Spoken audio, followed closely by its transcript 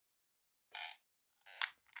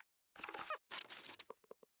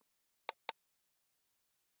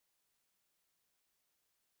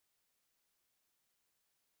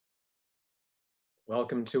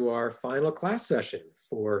Welcome to our final class session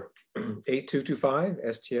for 8225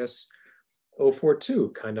 STS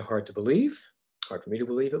 042. Kind of hard to believe, hard for me to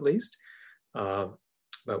believe at least,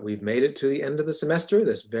 but we've made it to the end of the semester,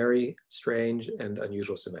 this very strange and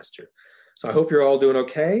unusual semester. So I hope you're all doing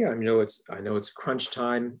okay. I know it's crunch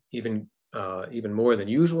time, even more than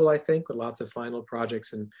usual, I think, with lots of final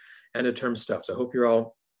projects and end of term stuff. So I hope you're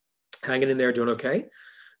all hanging in there, doing okay.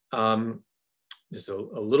 Just a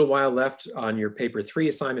little while left on your paper 3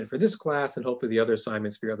 assignment for this class, and hopefully the other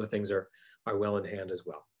assignments for your other things are well in hand as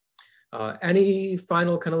well. Any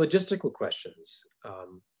final kind of logistical questions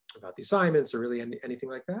about the assignments or really anything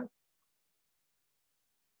like that?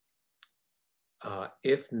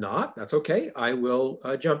 If not, that's okay. I will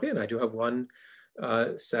jump in. I do have one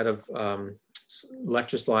set of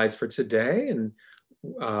lecture slides for today and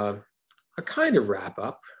a kind of wrap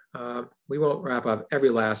up. We won't wrap up every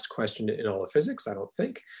last question in all of physics, I don't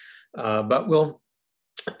think, but we'll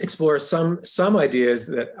explore some ideas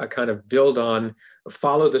that kind of build on,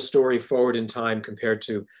 follow the story forward in time compared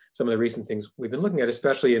to some of the recent things we've been looking at,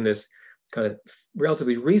 especially in this kind of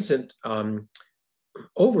relatively recent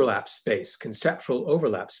overlap space, conceptual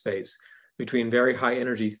overlap space between very high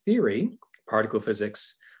energy theory, particle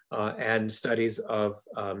physics, and studies of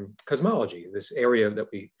cosmology, this area that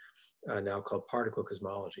we now called particle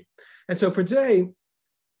cosmology. And so for today,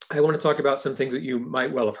 I want to talk about some things that you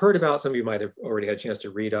might well have heard about. Some of you might have already had a chance to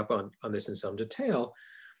read up on this in some detail,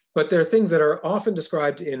 but there are things that are often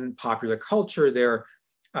described in popular culture. They're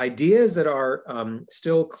ideas that are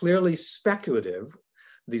still clearly speculative.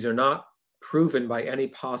 These are not proven by any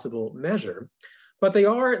possible measure, but they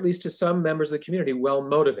are, at least to some members of the community, well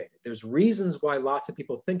motivated. There's reasons why lots of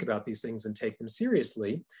people think about these things and take them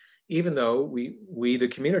seriously, even though we the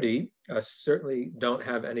community, certainly don't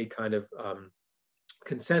have any kind of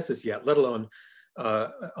consensus yet, let alone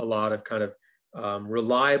a lot of kind of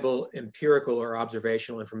reliable empirical or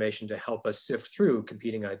observational information to help us sift through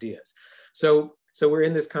competing ideas. So we're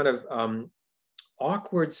in this kind of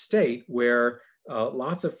awkward state where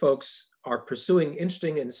lots of folks are pursuing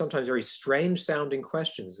interesting and sometimes very strange sounding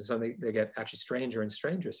questions, and some they get actually stranger and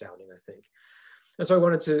stranger sounding, I think. And so I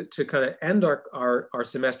wanted to kind of end our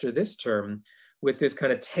semester this term with this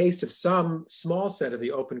kind of taste of some small set of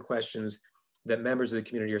the open questions that members of the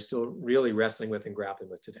community are still really wrestling with and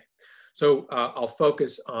grappling with today. So I'll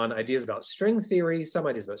focus on ideas about string theory, some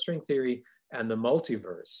ideas about string theory, and the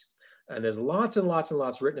multiverse. And there's lots and lots and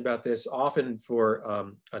lots written about this, often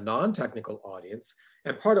for a non-technical audience.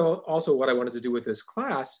 And part of also what I wanted to do with this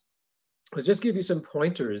class was just give you some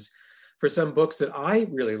pointers for some books that I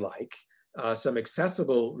really like, some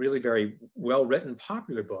accessible, really very well-written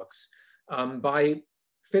popular books by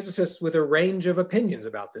physicists with a range of opinions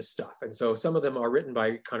about this stuff. And so some of them are written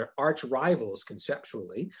by kind of arch rivals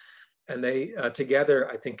conceptually, and they together,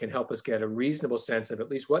 I think, can help us get a reasonable sense of at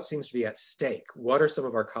least what seems to be at stake. What are some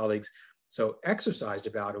of our colleagues so exercised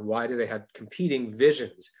about, and why do they have competing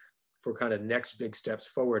visions for kind of next big steps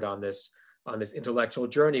forward on this intellectual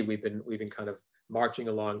journey we've been kind of marching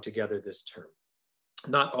along together this term.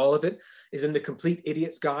 Not all of it is in the Complete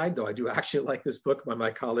Idiot's Guide, though I do actually like this book by my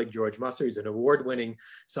colleague George Musser. He's an award-winning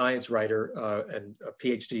science writer and a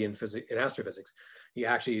PhD in astrophysics. He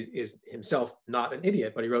actually is himself not an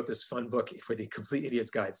idiot, but he wrote this fun book for the Complete Idiot's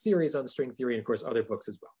Guide series on string theory, and of course other books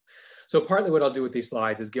as well. So partly what I'll do with these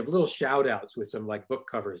slides is give little shout outs with some like book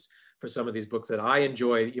covers for some of these books that I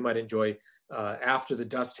enjoy, you might enjoy after the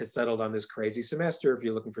dust has settled on this crazy semester, if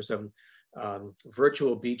you're looking for some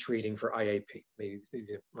virtual beach reading for IAP. Maybe these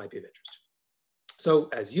might be of interest. So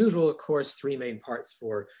as usual, of course, 3 main parts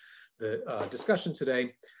for the discussion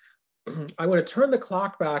today. I want to turn the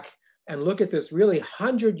clock back and look at this really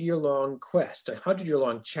 100-year-long quest, a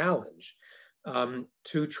 100-year-long challenge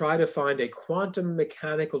to try to find a quantum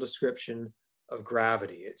mechanical description of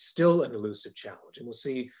gravity. It's still an elusive challenge. And we'll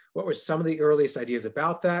see what were some of the earliest ideas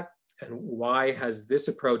about that, and why has this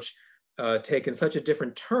approach taken such a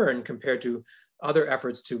different turn compared to other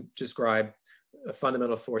efforts to describe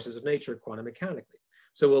fundamental forces of nature quantum mechanically.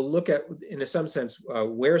 So we'll look at, in some sense,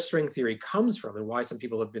 where string theory comes from and why some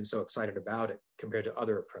people have been so excited about it compared to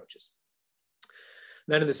other approaches.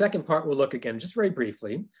 Then in the second part, we'll look again, just very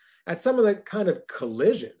briefly, at some of the kind of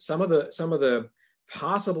collisions, some of the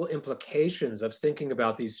possible implications of thinking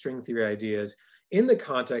about these string theory ideas in the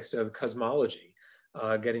context of cosmology,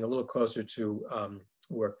 getting a little closer to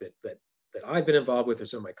work that I've been involved with, or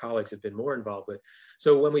some of my colleagues have been more involved with.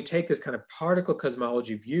 So when we take this kind of particle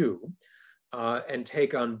cosmology view and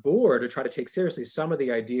take on board, or try to take seriously some of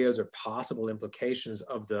the ideas or possible implications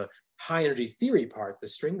of the high energy theory part, the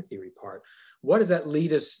string theory part, what does that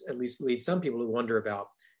lead us, at least lead some people to wonder about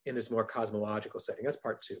in this more cosmological setting. That's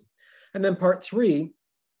part 2. And then part 3,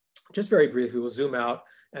 just very briefly, we'll zoom out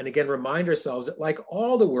and again remind ourselves that like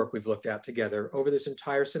all the work we've looked at together over this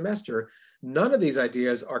entire semester, none of these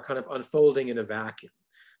ideas are kind of unfolding in a vacuum.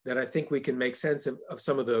 That I think we can make sense of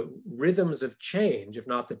some of the rhythms of change, if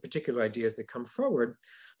not the particular ideas that come forward,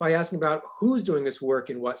 by asking about who's doing this work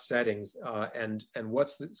in what settings and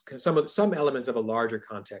what's some elements of a larger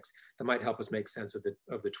context that might help us make sense of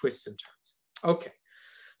the twists and turns. Okay,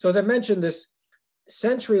 so as I mentioned, this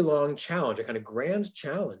century-long challenge, a kind of grand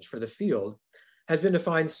challenge for the field, has been to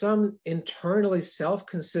find some internally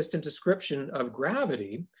self-consistent description of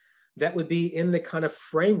gravity that would be in the kind of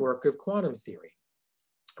framework of quantum theory.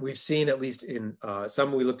 We've seen, at least in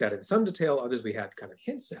some we looked at in some detail, others we had kind of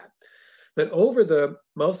hints at, that over the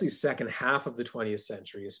mostly second half of the 20th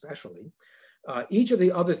century especially, each of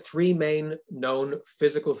the other 3 main known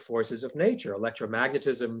physical forces of nature,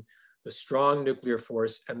 electromagnetism, the strong nuclear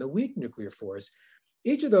force, and the weak nuclear force,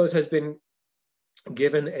 each of those has been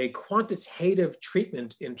given a quantitative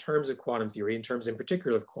treatment in terms of quantum theory, in terms in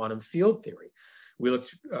particular of quantum field theory. We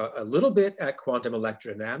looked a little bit at quantum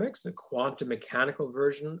electrodynamics, the quantum mechanical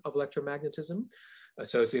version of electromagnetism,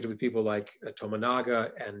 associated with people like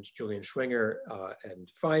Tomonaga and Julian Schwinger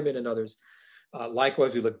and Feynman and others.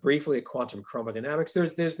 Likewise, we looked briefly at quantum chromodynamics.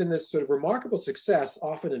 There's been this sort of remarkable success,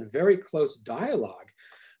 often in very close dialogue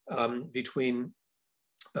between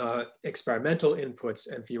experimental inputs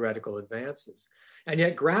and theoretical advances. And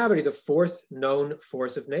yet gravity, the 4th known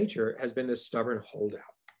force of nature, has been this stubborn holdout.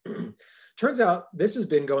 Turns out this has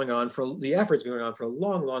been going on the effort's been going on for a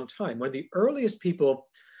long, long time. One of the earliest people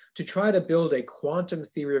to try to build a quantum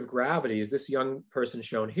theory of gravity is this young person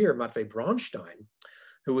shown here, Matvei Bronstein,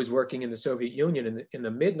 who was working in the Soviet Union in the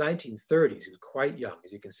mid-1930s. He was quite young,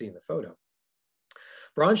 as you can see in the photo.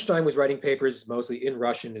 Bronstein was writing papers mostly in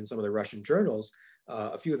Russian in some of the Russian journals,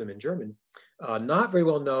 a few of them in German, not very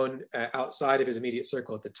well known outside of his immediate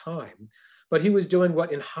circle at the time, but he was doing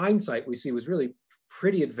what in hindsight we see was really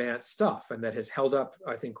pretty advanced stuff and that has held up,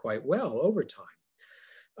 I think, quite well over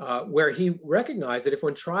time, where he recognized that if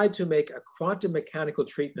one tried to make a quantum mechanical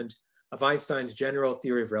treatment of Einstein's general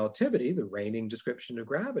theory of relativity, the reigning description of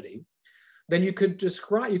gravity, then you could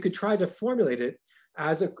try to formulate it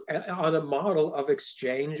as on a model of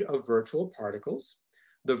exchange of virtual particles.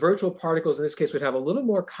 The virtual particles in this case would have a little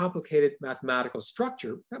more complicated mathematical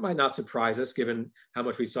structure. That might not surprise us given how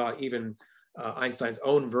much we saw even Einstein's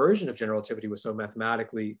own version of general relativity was so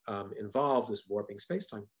mathematically involved, this warping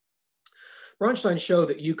spacetime. Bronstein showed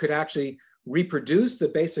that you could actually reproduce the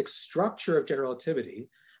basic structure of general relativity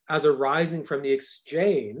as arising from the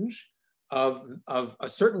exchange of a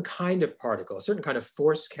certain kind of particle, a certain kind of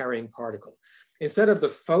force-carrying particle. Instead of the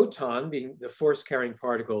photon being the force-carrying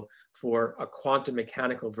particle for a quantum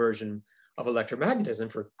mechanical version of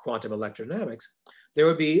electromagnetism for quantum electrodynamics, there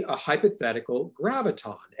would be a hypothetical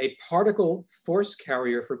graviton, a particle force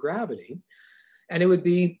carrier for gravity. And it would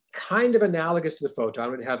be kind of analogous to the photon.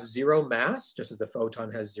 It would have 0 mass, just as the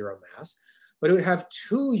photon has 0 mass, but it would have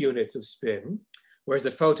 2 units of spin, whereas the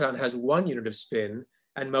photon has 1 unit of spin,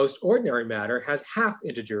 and most ordinary matter has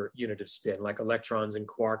half-integer unit of spin, like electrons and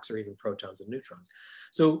quarks or even protons and neutrons.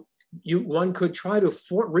 So one could try to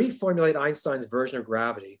reformulate Einstein's version of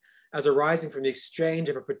gravity as arising from the exchange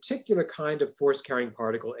of a particular kind of force-carrying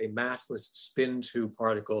particle, a massless spin-2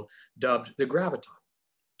 particle dubbed the graviton.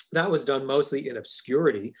 That was done mostly in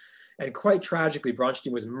obscurity, and quite tragically,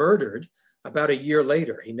 Bronstein was murdered about a year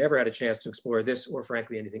later. He never had a chance to explore this or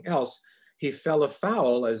frankly anything else. He fell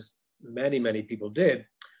afoul, as many, many people did,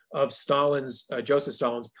 of Joseph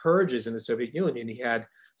Stalin's purges in the Soviet Union. He had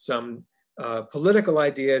some political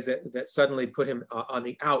ideas that suddenly put him on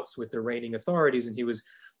the outs with the reigning authorities, and he was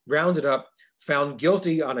rounded up, found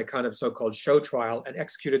guilty on a kind of so-called show trial, and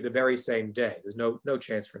executed the very same day. There's no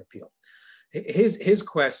chance for an appeal. His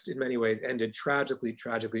quest in many ways ended tragically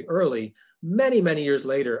early. Many, many years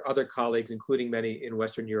later, other colleagues, including many in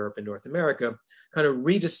Western Europe and North America, kind of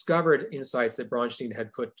rediscovered insights that Bronstein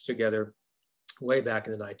had put together way back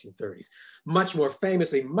in the 1930s. Much more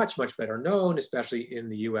famously, much better known, especially in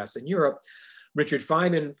the US and Europe, Richard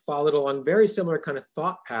Feynman followed along very similar kind of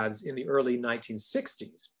thought paths in the early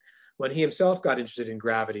 1960s, when he himself got interested in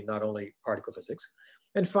gravity, not only particle physics.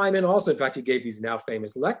 And Feynman also, in fact, he gave these now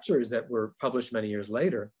famous lectures that were published many years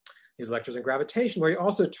later, his lectures on gravitation, where he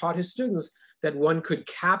also taught his students that one could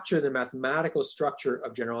capture the mathematical structure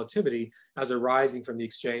of general relativity as arising from the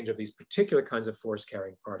exchange of these particular kinds of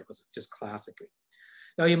force-carrying particles, just classically.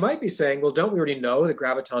 Now, you might be saying, well, don't we already know that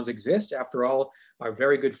gravitons exist? After all, our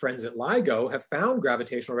very good friends at LIGO have found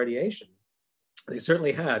gravitational radiation. They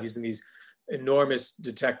certainly have, using these enormous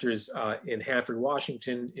detectors in Hanford,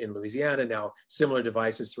 Washington, in Louisiana, now similar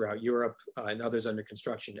devices throughout Europe and others under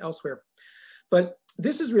construction elsewhere. But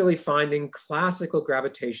this is really finding classical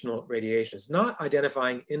gravitational radiation. It's not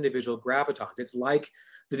identifying individual gravitons. It's like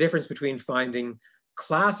the difference between finding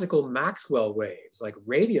classical Maxwell waves, like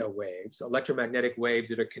radio waves, electromagnetic waves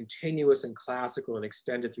that are continuous and classical and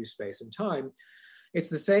extended through space and time.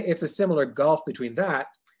 It's a similar gulf between that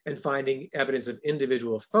and finding evidence of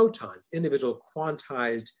individual photons, individual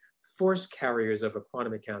quantized force carriers of a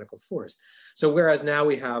quantum mechanical force. So whereas now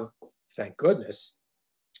we have, thank goodness,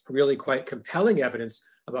 really quite compelling evidence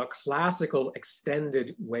about classical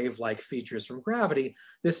extended wave-like features from gravity,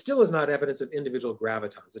 this still is not evidence of individual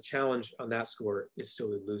gravitons. The challenge on that score is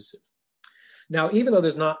still elusive. Now, even though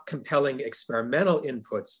there's not compelling experimental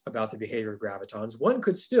inputs about the behavior of gravitons, one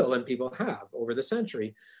could still, and people have over the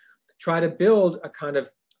century, try to build a kind of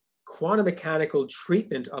quantum mechanical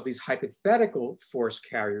treatment of these hypothetical force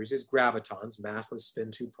carriers as gravitons, massless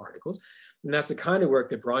spin-2 particles. And that's the kind of work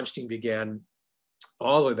that Braunstein began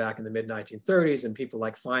all the way back in the mid-1930s, and people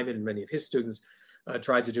like Feynman and many of his students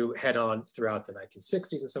tried to do head-on throughout the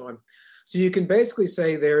 1960s and so on. So you can basically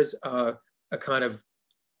say there's a kind of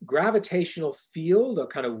gravitational field, a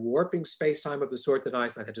kind of warping space-time of the sort that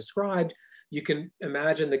Einstein had described. You can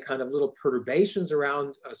imagine the kind of little perturbations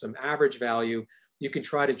around some average value. You can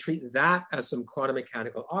try to treat that as some quantum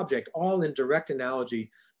mechanical object, all in direct analogy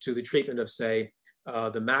to the treatment of, say,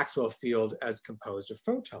 the Maxwell field as composed of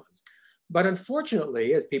photons. But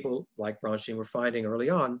unfortunately, as people like Braunstein were finding early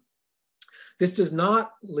on, this does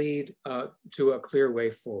not lead to a clear way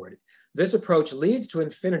forward. This approach leads to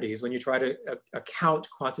infinities when you try to account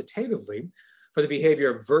quantitatively for the behavior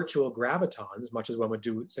of virtual gravitons, much as one would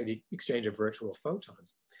do, say, the exchange of virtual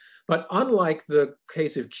photons. But unlike the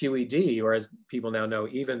case of QED, or as people now know,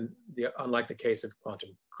 unlike the case of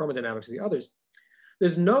quantum chromodynamics and the others,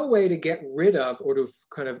 there's no way to get rid of or to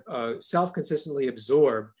kind of self-consistently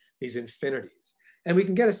absorb these infinities. And we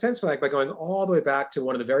can get a sense for that by going all the way back to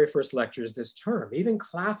one of the very first lectures this term. Even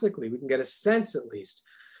classically, we can get a sense, at least,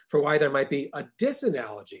 for why there might be a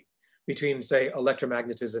disanalogy between, say,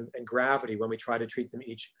 electromagnetism and gravity when we try to treat them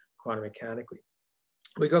each quantum mechanically.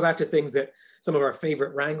 We go back to things that some of our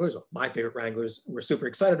favorite wranglers, well, my favorite wranglers, were super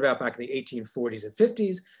excited about back in the 1840s and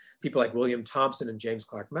 50s, people like William Thomson and James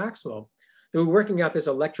Clerk Maxwell. They were working out this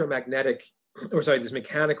this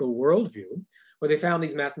mechanical worldview, where they found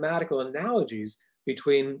these mathematical analogies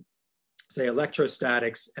between, say,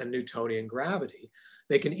 electrostatics and Newtonian gravity.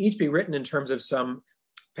 They can each be written in terms of some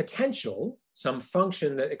potential, some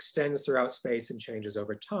function that extends throughout space and changes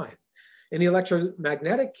over time. In the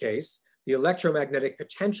electromagnetic case, the electromagnetic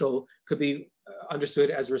potential could be understood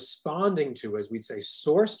as responding to, as we'd say,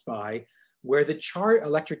 sourced by where the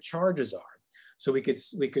electric charges are. So we could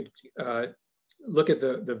look at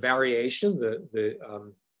the variation, the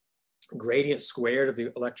gradient squared of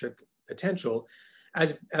the electric potential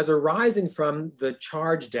as arising from the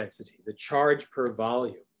charge density, the charge per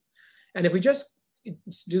volume. And if we just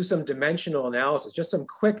do some dimensional analysis, just some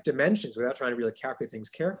quick dimensions without trying to really calculate things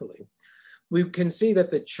carefully, we can see that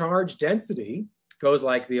the charge density goes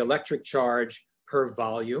like the electric charge per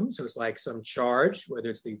volume. So it's like some charge, whether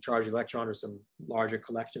it's the charged electron or some larger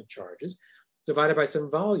collection of charges, divided by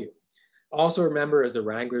some volume. Also remember, as the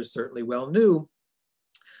wranglers certainly well knew,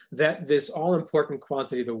 that this all-important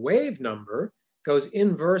quantity, the wave number, goes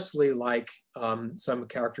inversely like some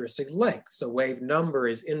characteristic length. So wave number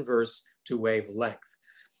is inverse to wave length.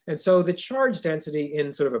 And so the charge density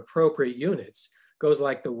in sort of appropriate units goes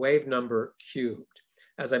like the wave number cubed.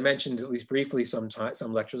 As I mentioned, at least briefly some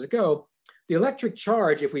lectures ago, the electric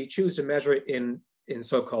charge, if we choose to measure it in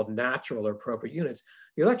so-called natural or appropriate units,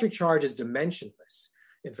 the electric charge is dimensionless.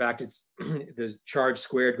 In fact, it's the charge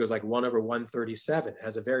squared goes like 1/137. It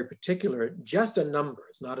has a very particular, just a number.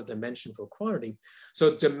 It's not a dimensionful quantity.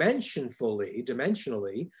 So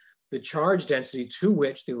dimensionally, the charge density to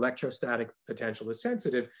which the electrostatic potential is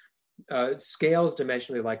sensitive scales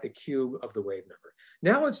dimensionally like the cube of the wave number.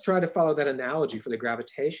 Now let's try to follow that analogy for the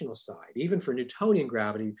gravitational side. Even for Newtonian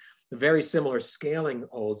gravity, the very similar scaling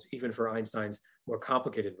holds even for Einstein's more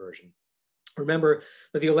complicated version. Remember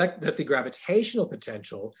that the gravitational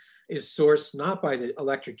potential is sourced not by the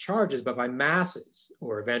electric charges, but by masses,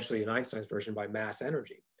 or eventually in Einstein's version by mass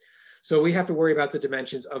energy. So we have to worry about the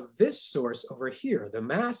dimensions of this source over here, the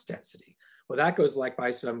mass density. Well, that goes like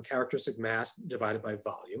by some characteristic mass divided by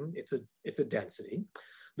volume. It's a density.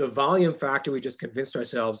 The volume factor, we just convinced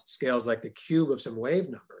ourselves, scales like the cube of some wave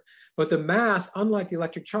number. But the mass, unlike the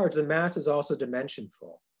electric charge, the mass is also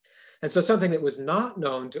dimensionful. And so something that was not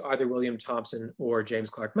known to either William Thomson or James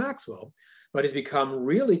Clerk Maxwell, but has become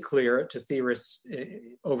really clear to theorists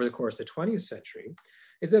over the course of the 20th century,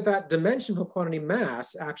 is that that dimensional quantity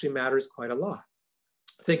mass actually matters quite a lot.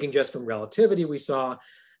 Thinking just from relativity, we saw,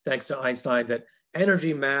 thanks to Einstein, that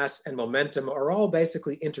energy, mass, and momentum are all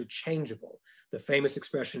basically interchangeable. The famous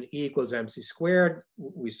expression E equals mc squared,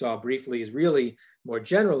 we saw briefly, is really more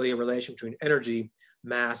generally a relation between energy,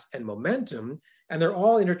 mass, and momentum, and they're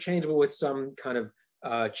all interchangeable with some kind of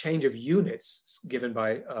change of units given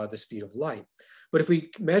by the speed of light. But if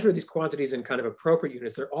we measure these quantities in kind of appropriate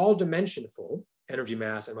units, they're all dimensionful, energy,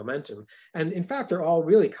 mass, and momentum. And in fact, they're all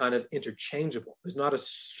really kind of interchangeable. There's not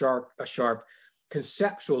a sharp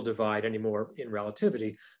conceptual divide anymore in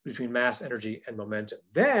relativity between mass, energy, and momentum.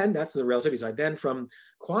 Then, that's the relativity side. Then from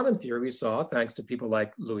quantum theory, we saw, thanks to people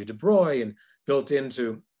like Louis de Broglie and built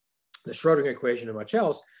into the Schrodinger equation and much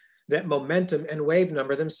else, that momentum and wave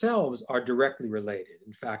number themselves are directly related.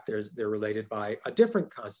 In fact, they're related by a different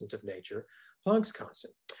constant of nature, Planck's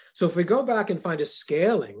constant. So if we go back and find a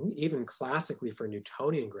scaling, even classically for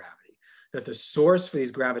Newtonian gravity, that the source for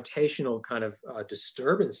these gravitational kind of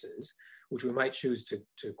disturbances, which we might choose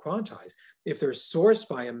to quantize, if they're sourced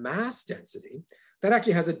by a mass density, that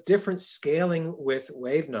actually has a different scaling with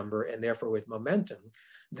wave number and therefore with momentum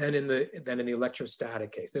than in the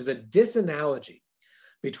electrostatic case. There's a disanalogy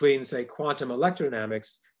between, say, quantum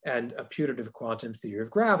electrodynamics and a putative quantum theory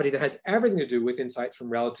of gravity that has everything to do with insights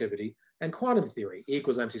from relativity and quantum theory, E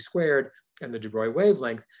equals mc squared and the de Broglie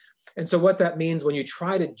wavelength. And so what that means when you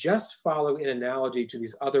try to just follow in analogy to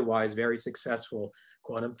these otherwise very successful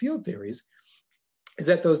quantum field theories is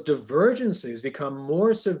that those divergences become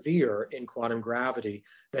more severe in quantum gravity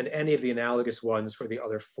than any of the analogous ones for the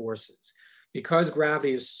other forces. Because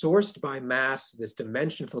gravity is sourced by mass, this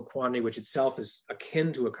dimensionful quantity, which itself is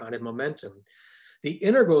akin to a kind of momentum, the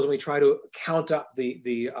integrals, when we try to count up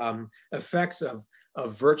the effects of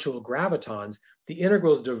virtual gravitons, the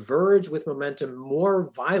integrals diverge with momentum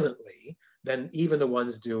more violently than even the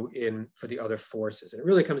ones do for the other forces. And it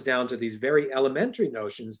really comes down to these very elementary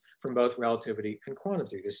notions from both relativity and quantum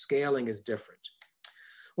theory. The scaling is different.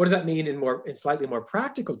 What does that mean in slightly more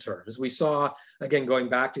practical terms? We saw, again, going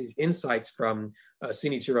back to these insights from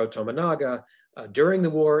Shinichiro Tominaga during the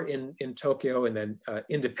war in Tokyo, and then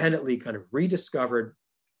independently kind of rediscovered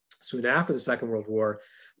soon after the Second World War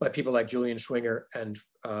by people like Julian Schwinger and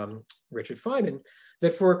Richard Feynman,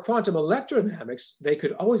 that for quantum electrodynamics, they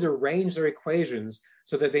could always arrange their equations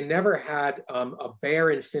so that they never had a bare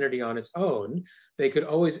infinity on its own. They could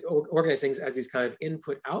always organize things as these kind of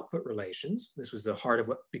input-output relations. This was the heart of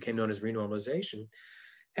what became known as renormalization.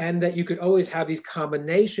 And that you could always have these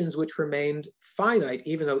combinations which remained finite,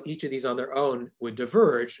 even though each of these on their own would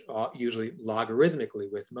diverge, usually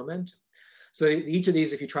logarithmically with momentum. So each of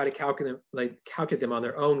these, if you try to calculate them on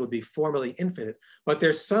their own, would be formally infinite, but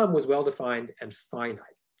their sum was well-defined and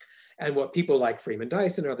finite. And what people like Freeman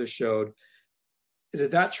Dyson and others showed is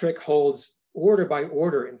that trick holds order by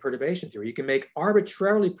order in perturbation theory. You can make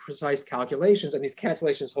arbitrarily precise calculations, and these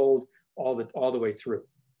cancellations hold all the way through.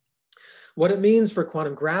 What it means for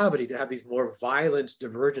quantum gravity to have these more violent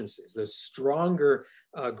divergences, the stronger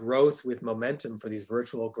growth with momentum for these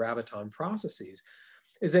virtual graviton processes,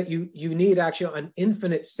 is that you need actually an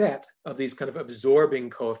infinite set of these kind of absorbing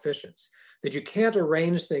coefficients, that you can't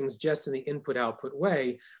arrange things just in the input-output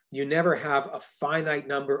way. You never have a finite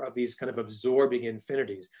number of these kind of absorbing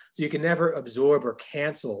infinities. So you can never absorb or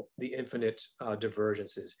cancel the infinite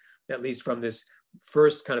divergences, at least from this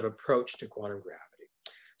first kind of approach to quantum gravity.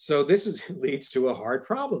 So this leads to a hard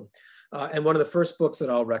problem. And one of the first books that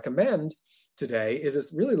I'll recommend today is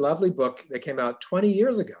this really lovely book that came out 20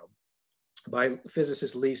 years ago by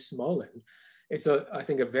physicist Lee Smolin. It's I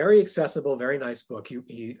think a very accessible, very nice book.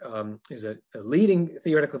 He is a leading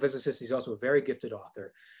theoretical physicist. He's also a very gifted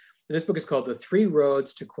author. And this book is called The Three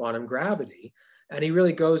Roads to Quantum Gravity. And he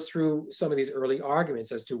really goes through some of these early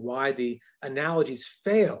arguments as to why the analogies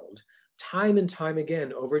failed time and time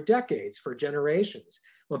again over decades, for generations,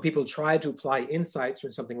 when people tried to apply insights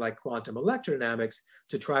from something like quantum electrodynamics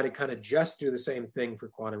to try to kind of just do the same thing for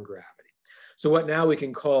quantum gravity. So what now we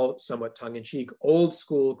can call, somewhat tongue-in-cheek, old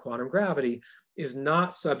school quantum gravity is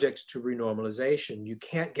not subject to renormalization. You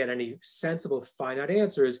can't get any sensible finite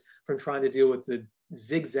answers from trying to deal with the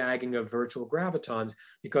zigzagging of virtual gravitons,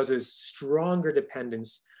 because there's stronger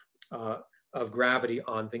dependence of gravity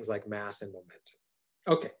on things like mass and momentum.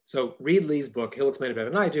 Okay, so read Lee's book. He'll explain it better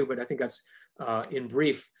than I do, but I think that's, in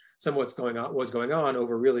brief, some of what's going on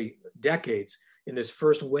over really decades in this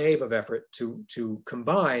first wave of effort to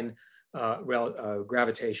combine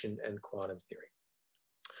gravitation and quantum theory.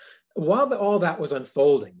 while all that was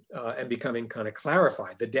unfolding and becoming kind of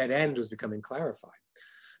clarified, the dead end was becoming clarified.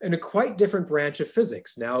 In a quite different branch of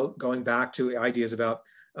physics, now going back to ideas about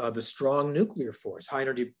the strong nuclear force, high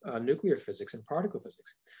energy nuclear physics and particle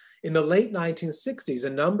physics. In the late 1960s, a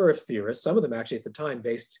number of theorists, some of them actually at the time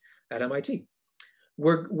based at MIT,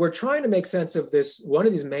 we're trying to make sense of this, one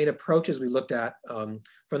of these main approaches we looked at from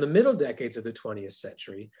the middle decades of the 20th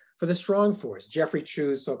century for the strong force, Geoffrey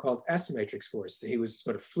Chew's so-called S-matrix force. He was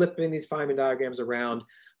sort of flipping these Feynman diagrams around,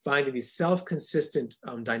 finding these self-consistent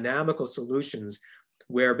dynamical solutions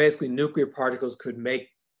where basically nuclear particles could make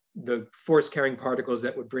the force-carrying particles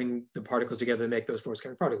that would bring the particles together to make those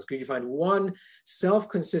force-carrying particles. Could you find one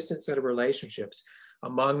self-consistent set of relationships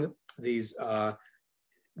among these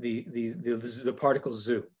the particle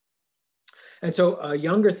zoo? And so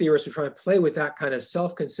younger theorists were trying to play with that kind of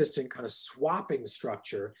self-consistent kind of swapping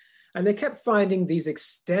structure, and they kept finding these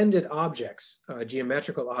extended objects,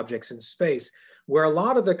 geometrical objects in space, where a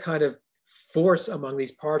lot of the kind of force among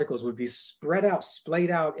these particles would be spread out,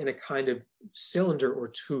 splayed out in a kind of cylinder or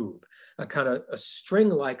tube, a kind of a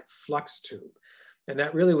string-like flux tube. And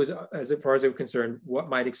that really was, as far as they were concerned, what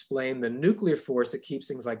might explain the nuclear force that keeps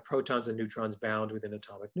things like protons and neutrons bound within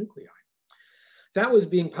atomic nuclei. That was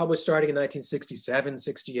being published starting in 1967,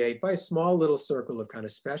 68 by a small little circle of kind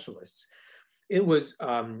of specialists. It was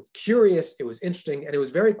curious, it was interesting, and it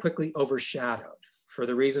was very quickly overshadowed for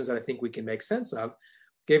the reasons that I think we can make sense of,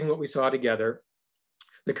 given what we saw together,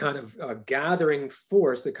 the kind of gathering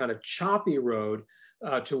force, the kind of choppy road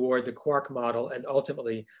toward the quark model and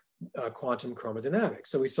ultimately quantum chromodynamics.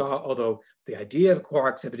 So we saw, although the idea of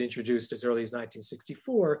quarks had been introduced as early as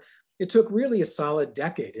 1964, it took really a solid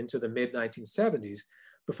decade into the mid-1970s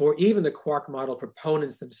before even the quark model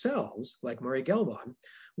proponents themselves, like Murray Gell-Mann,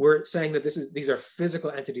 were saying that these are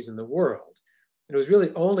physical entities in the world. And it was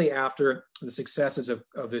really only after the successes of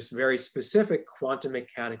this very specific quantum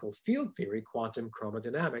mechanical field theory, quantum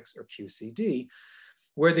chromodynamics, or QCD,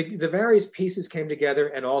 where the various pieces came together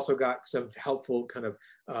and also got some helpful kind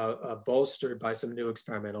of bolstered by some new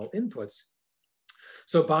experimental inputs.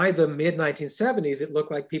 So by the mid-1970s, it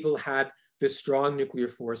looked like people had this strong nuclear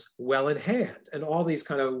force well in hand, and all these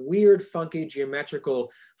kind of weird, funky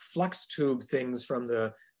geometrical flux tube things from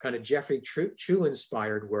the kind of Geoffrey Chew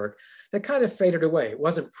inspired work that kind of faded away. It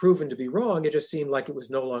wasn't proven to be wrong. It just seemed like it was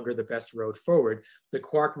no longer the best road forward. The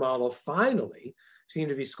quark model finally seemed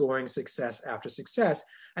to be scoring success after success.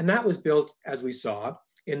 And that was built, as we saw,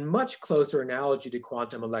 in much closer analogy to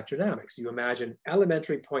quantum electrodynamics. You imagine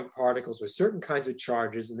elementary point particles with certain kinds of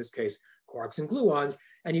charges, in this case, quarks and gluons,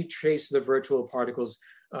 and you trace the virtual particles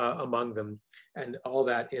among them, and all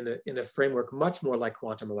that in a framework much more like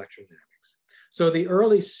quantum electrodynamics. So the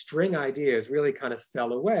early string ideas really kind of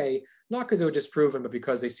fell away, not because they were disproven, but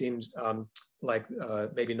because they seemed like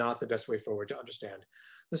maybe not the best way forward to understand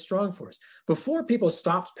the strong force. Before people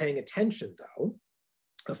stopped paying attention, though,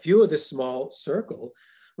 a few of this small circle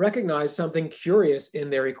recognized something curious in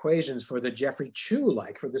their equations for the Geoffrey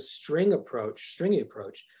Chew-like, for the stringy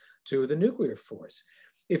approach to the nuclear force.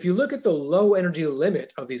 If you look at the low energy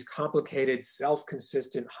limit of these complicated,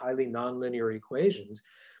 self-consistent, highly nonlinear equations,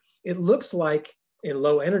 it looks like in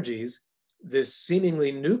low energies, this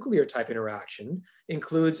seemingly nuclear type interaction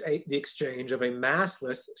includes the exchange of a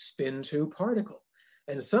massless spin-2 particle.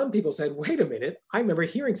 And some people said, wait a minute, I remember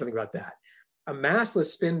hearing something about that. A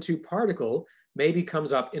massless spin-2 particle maybe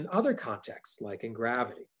comes up in other contexts, like in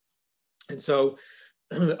gravity. And so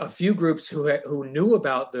a few groups who knew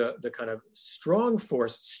about the kind of strong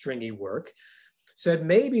force stringy work said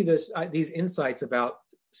maybe these insights about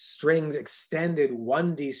strings extended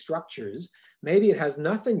 1D structures, maybe it has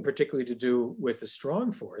nothing particularly to do with the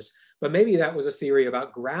strong force, but maybe that was a theory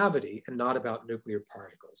about gravity and not about nuclear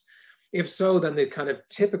particles. If so, then the kind of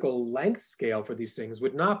typical length scale for these things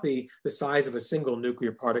would not be the size of a single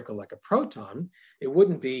nuclear particle like a proton. It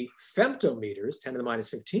wouldn't be femtometers, 10 to the minus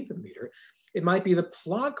 15th of a meter. It might be the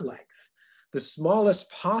Planck length, the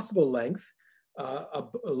smallest possible length,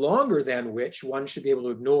 longer than which one should be able to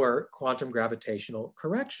ignore quantum gravitational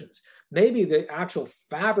corrections. Maybe the actual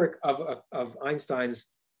fabric of Einstein's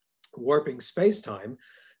warping spacetime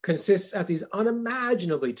consists at these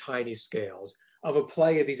unimaginably tiny scales of a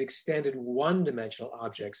play of these extended one-dimensional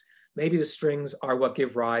objects. Maybe the strings are what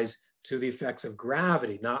give rise to the effects of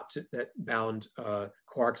gravity, not that bound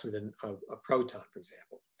quarks within a proton, for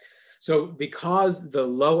example. So because the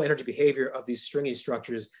low energy behavior of these stringy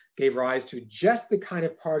structures gave rise to just the kind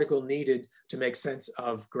of particle needed to make sense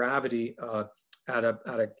of gravity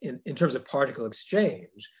in terms of particle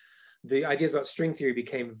exchange, the ideas about string theory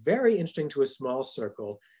became very interesting to a small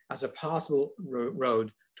circle as a possible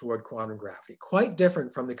road toward quantum gravity, quite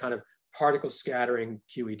different from the kind of particle scattering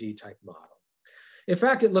QED type model. In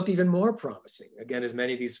fact, it looked even more promising, again, as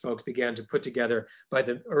many of these folks began to put together by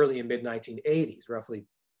the early and mid 1980s, roughly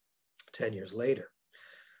 10 years later,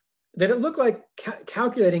 that it looked like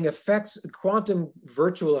calculating effects, quantum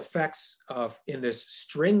virtual effects in this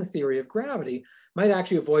string theory of gravity might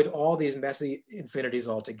actually avoid all these messy infinities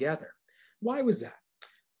altogether. Why was that?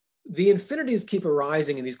 The infinities keep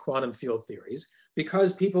arising in these quantum field theories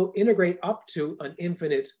because people integrate up to an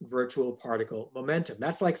infinite virtual particle momentum.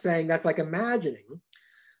 That's like saying, that's like imagining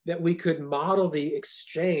that we could model the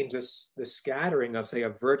exchange, the scattering of, say, a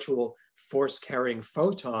virtual force-carrying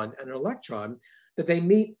photon and an electron, that they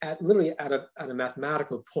meet at literally at a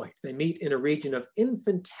mathematical point. They meet in a region of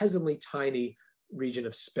infinitesimally tiny region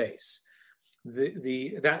of space.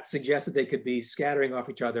 That suggests that they could be scattering off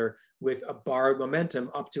each other with a borrowed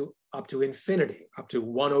momentum up to infinity, up to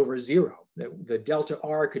 1/0. The delta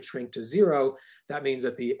R could shrink to 0. That means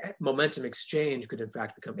that the momentum exchange could in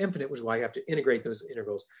fact become infinite, which is why you have to integrate those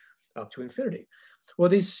integrals up to infinity. Well,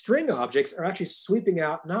 these string objects are actually sweeping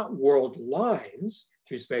out not world lines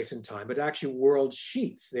through space and time, but actually world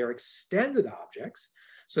sheets. They're extended objects.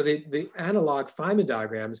 So the analog Feynman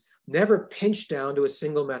diagrams never pinch down to a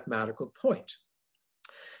single mathematical point.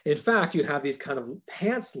 In fact, you have these kind of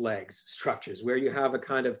pants legs structures where you have a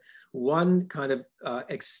kind of one kind of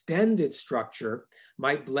extended structure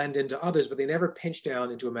might blend into others, but they never pinch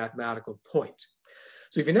down into a mathematical point.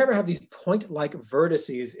 So if you never have these point-like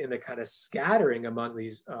vertices in the kind of scattering among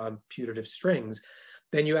these putative strings,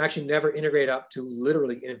 then you actually never integrate up to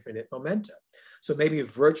literally infinite momentum. So maybe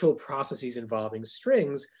virtual processes involving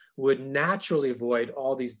strings would naturally avoid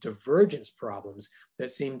all these divergence problems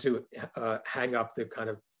that seem to hang up the kind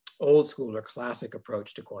of old school or classic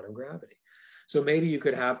approach to quantum gravity. So maybe you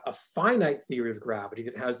could have a finite theory of gravity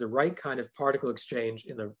that has the right kind of particle exchange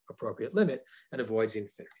in the appropriate limit and avoids the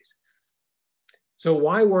infinities. So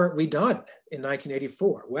why weren't we done in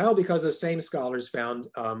 1984? Well, because the same scholars found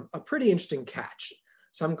a pretty interesting catch.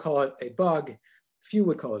 Some call it a bug, few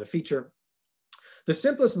would call it a feature. The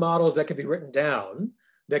simplest models that could be written down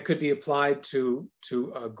that could be applied to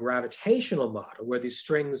a gravitational model where these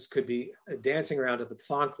strings could be dancing around at the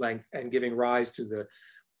Planck length and giving rise to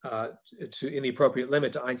in the appropriate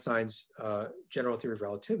limit to Einstein's general theory of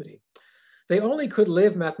relativity. They only could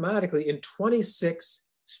live mathematically in 26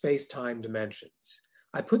 space-time dimensions.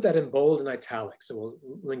 I put that in bold and italics, so we'll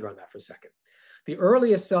linger on that for a second. The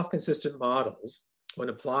earliest self-consistent models, when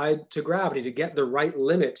applied to gravity to get the right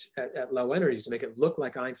limit at low energies, to make it look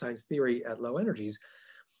like Einstein's theory at low energies,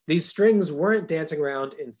 these strings weren't dancing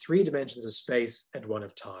around in 3 dimensions of space and 1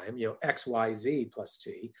 of time, x, y, z plus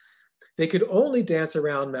t. They could only dance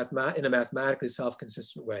around in a mathematically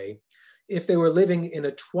self-consistent way if they were living in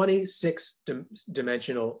a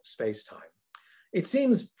 26-dimensional space-time. It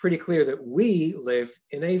seems pretty clear that we live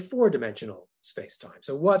in a 4-dimensional space-time.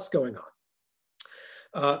 So what's going on?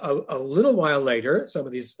 A little while later, some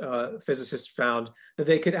of these physicists found that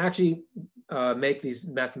they could actually make these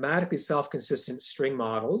mathematically self-consistent string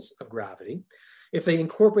models of gravity if they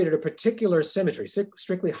incorporated a particular symmetry,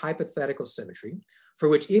 strictly hypothetical symmetry, for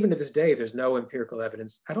which even to this day, there's no empirical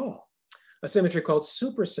evidence at all. A symmetry called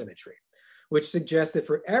supersymmetry, which suggests that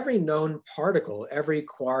for every known particle, every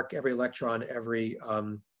quark, every electron, every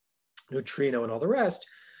neutrino, and all the rest,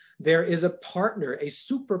 there is a partner, a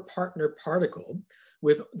super partner particle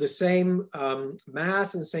with the same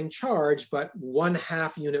mass and same charge, but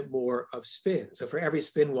 1/2 unit more of spin. So for every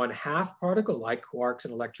spin 1/2 particle, like quarks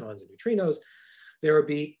and electrons and neutrinos, there would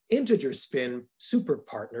be integer spin super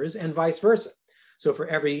partners and vice versa. So for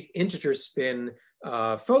every integer spin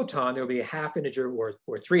photon, there will be a half integer or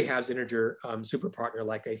 3/2 integer super partner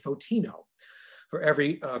like a photino. For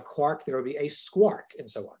every quark, there will be a squark and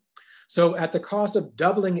so on. So at the cost of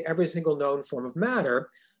doubling every single known form of matter,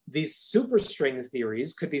 these superstring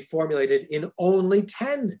theories could be formulated in only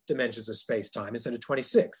 10 dimensions of space-time instead of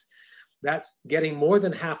 26. That's getting more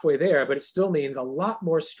than halfway there, but it still means a lot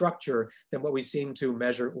more structure than what we seem to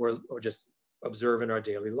measure or just observe in our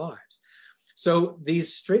daily lives. So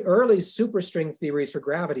these early superstring theories for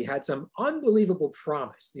gravity had some unbelievable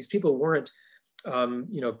promise. These people weren't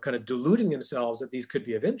kind of deluding themselves that these could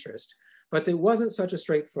be of interest, but it wasn't such a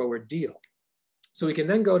straightforward deal. So we can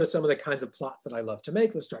then go to some of the kinds of plots that I love to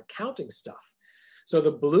make. Let's start counting stuff. So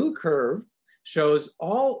the blue curve shows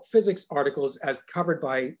all physics articles as covered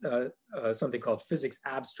by something called physics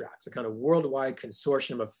abstracts, a kind of worldwide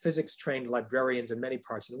consortium of physics-trained librarians in many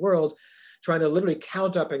parts of the world, trying to literally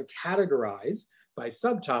count up and categorize by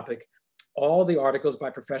subtopic all the articles by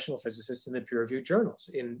professional physicists in the peer-reviewed journals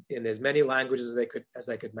in as many languages as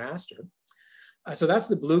they could master. So that's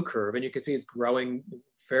the blue curve, and you can see it's growing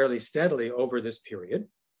fairly steadily over this period.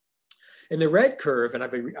 In the red curve, and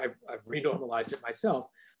I've renormalized it myself,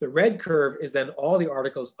 the red curve is then all the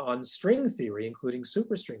articles on string theory, including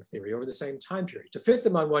superstring theory, over the same time period. To fit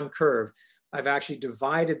them on one curve, I've actually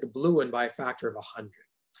divided the blue one by a factor of 100.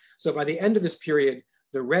 So by the end of this period,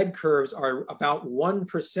 the red curves are about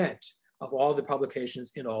 1% of all the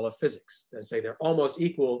publications in all of physics. Let's say they're almost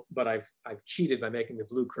equal, but I've cheated by making the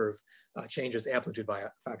blue curve change its amplitude by a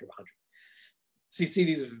factor of 100. So you see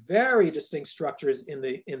these very distinct structures in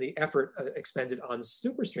the effort expended on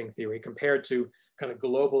superstring theory compared to kind of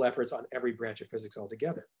global efforts on every branch of physics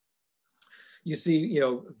altogether. You see,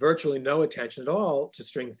 virtually no attention at all to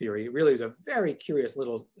string theory. It really is a very curious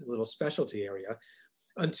little specialty area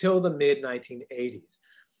until the mid-1980s.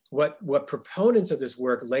 What proponents of this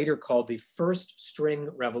work later called the first string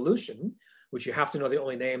revolution, which you have to know they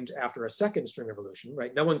only named after a second string revolution,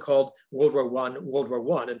 right? No one called World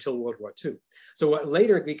War I until World War II. So what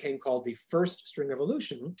later became called the first string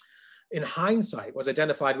revolution, in hindsight, was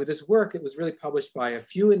identified with this work that was really published by a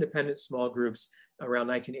few independent small groups around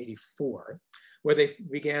 1984, where they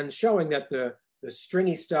began showing that the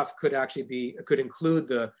stringy stuff could include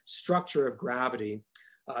the structure of gravity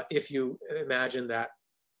if you imagine that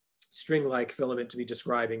string-like filament to be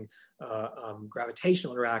describing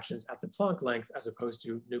gravitational interactions at the Planck length as opposed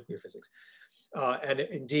to nuclear physics. And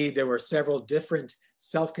indeed, there were several different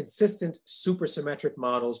self-consistent supersymmetric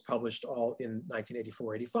models published all in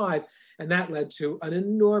 1984-85, and that led to an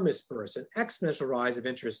enormous burst, an exponential rise of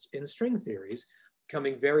interest in string theories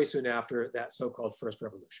coming very soon after that so-called first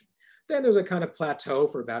revolution. Then there was a kind of plateau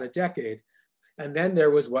for about a decade, and then there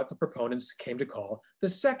was what the proponents came to call the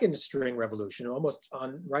second string revolution, almost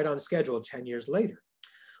right on schedule 10 years later.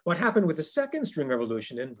 What happened with the second string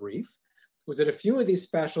revolution, in brief, was that a few of these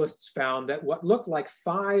specialists found that what looked like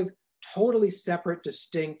 5 totally separate,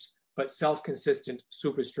 distinct, but self-consistent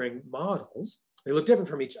superstring models, they looked different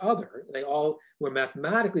from each other. They all were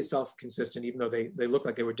mathematically self-consistent, even though they looked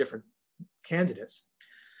like they were different candidates.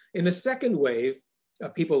 In the second wave,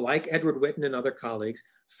 people like Edward Witten and other colleagues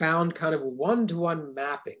found kind of one-to-one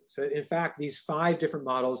mapping. So in fact, these 5 different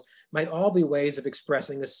models might all be ways of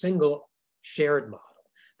expressing a single shared model.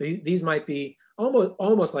 These might be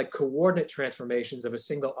almost like coordinate transformations of a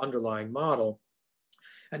single underlying model.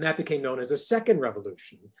 And that became known as the second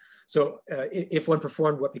revolution. So if one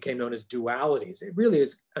performed what became known as dualities, it really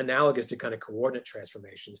is analogous to kind of coordinate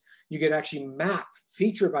transformations. You could actually map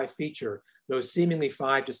feature by feature those seemingly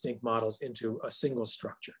 5 distinct models into a single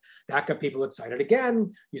structure. That got people excited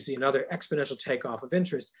again. You see another exponential takeoff of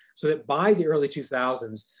interest, so that by the early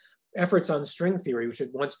 2000s, efforts on string theory, which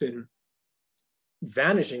had once been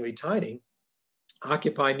vanishingly tiny,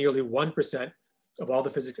 occupy nearly 1% of all the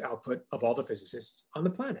physics output of all the physicists on the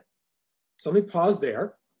planet. So let me pause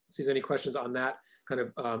there, see if there's any questions on that kind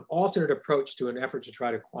of alternate approach to an effort to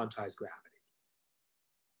try to quantize gravity.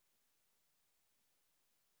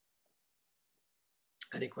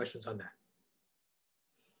 Any questions on that?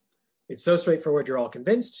 It's so straightforward, you're all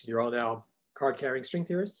convinced. You're all now card-carrying string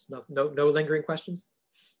theorists. No lingering questions?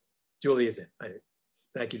 Julie is in.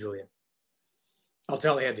 Thank you, Julian. I'll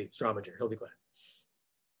tell Andy Strominger, he'll be glad.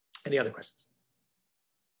 Any other questions?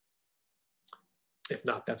 If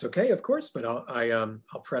not, that's okay, of course, but I'll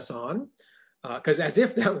press on. Because as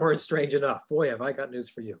if that weren't strange enough, boy, have I got news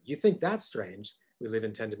for you. You think that's strange? We live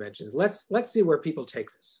in 10 dimensions. Let's see where people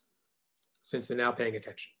take this, since they're now paying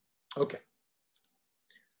attention. Okay.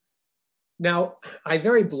 Now, I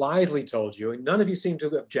very blithely told you, and none of you seem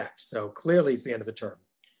to object, so clearly it's the end of the term,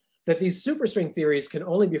 that these superstring theories can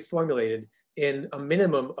only be formulated in a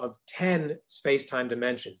minimum of 10 space-time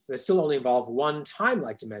dimensions. They still only involve 1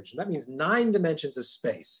 time-like dimension. That means 9 dimensions of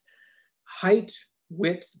space, height,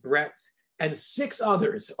 width, breadth, and 6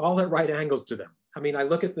 others, all at right angles to them. I mean, I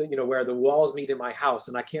look at where the walls meet in my house,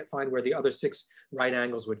 and I can't find where the other 6 right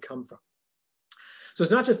angles would come from. So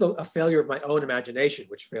it's not just a failure of my own imagination,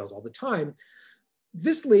 which fails all the time.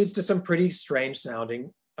 This leads to some pretty strange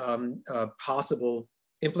sounding possible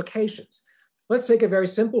implications. Let's take a very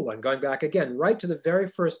simple one, going back again, right to the very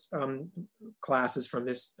first classes from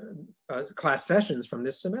this, class sessions from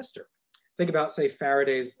this semester. Think about, say,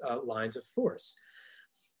 Faraday's lines of force.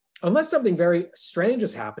 Unless something very strange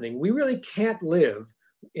is happening, we really can't live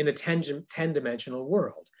in a 10-dimensional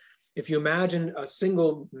world. If you imagine a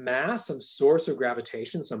single mass, some source of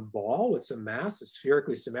gravitation, some ball with some mass, a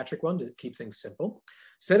spherically symmetric one to keep things simple,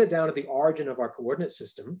 set it down at the origin of our coordinate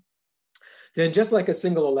system, Then just like a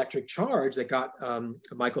single electric charge that got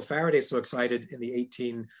Michael Faraday so excited in the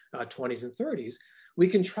 1820s and 30s, we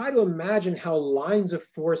can try to imagine how lines of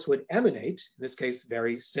force would emanate, in this case,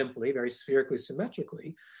 very simply, very spherically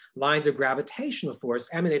symmetrically, lines of gravitational force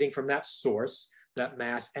emanating from that source, that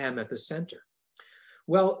mass m at the center.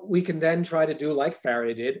 Well, we can then try to do like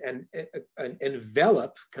Faraday did and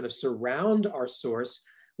envelop, kind of surround our source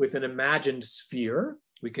with an imagined sphere.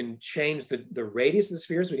 We can change the radius of the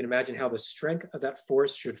sphere, so we can imagine how the strength of that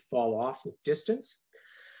force should fall off with distance.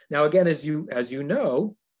 Now, again, as you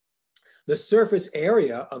know, the surface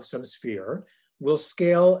area of some sphere will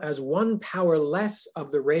scale as 1 power less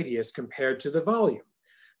of the radius compared to the volume.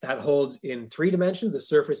 That holds in 3 dimensions. The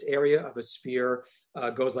surface area of a sphere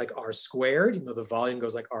goes like r squared, even though the volume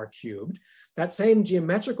goes like r cubed. That same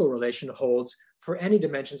geometrical relation holds for any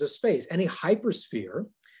dimensions of space. Any hypersphere,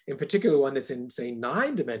 in particular one that's in, say,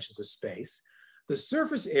 9 dimensions of space, the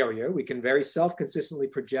surface area, we can very self-consistently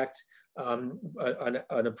project an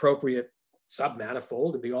appropriate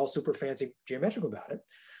submanifold and be all super fancy geometrical about it.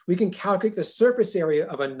 We can calculate the surface area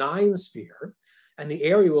of a 9 sphere, and the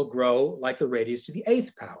area will grow like the radius to the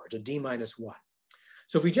 8th power, to d minus 1.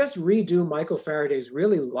 So if we just redo Michael Faraday's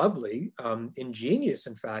really lovely, ingenious,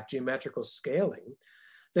 in fact, geometrical scaling,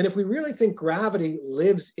 then if we really think gravity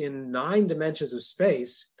lives in 9 dimensions of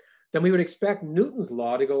space, then we would expect Newton's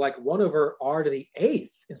law to go like 1 over r to the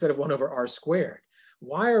 8th instead of 1 over r squared.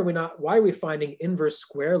 Why are we finding inverse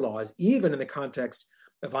square laws, even in the context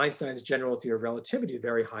of Einstein's general theory of relativity,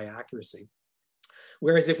 very high accuracy?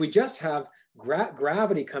 Whereas if we just have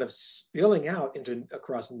gravity kind of spilling out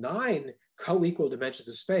across 9 co-equal dimensions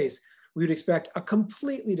of space, we would expect a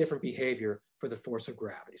completely different behavior for the force of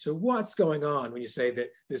gravity. So what's going on when you say that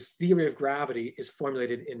this theory of gravity is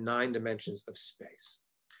formulated in 9 dimensions of space?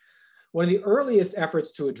 One of the earliest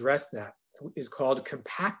efforts to address that is called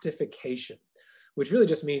compactification, which really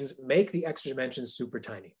just means make the extra dimensions super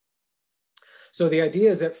tiny. So the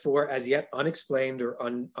idea is that for as yet unexplained or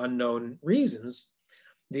unknown reasons,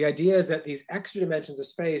 the idea is that these extra dimensions of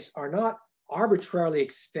space are not arbitrarily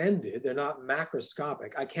extended. They're not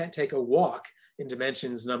macroscopic. I can't take a walk in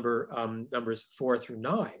dimensions numbers 4 through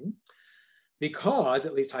 9 because,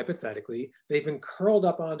 at least hypothetically, they've been curled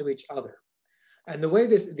up onto each other. And the way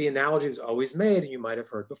the analogy is always made, and you might have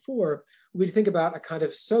heard before, we'd think about a kind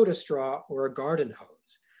of soda straw or a garden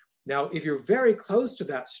hose. Now, if you're very close to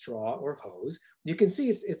that straw or hose, you can see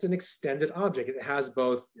it's an extended object. It has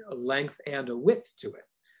both a length and a width to it.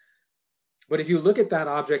 But if you look at that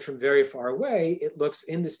object from very far away, it looks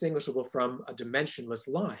indistinguishable from a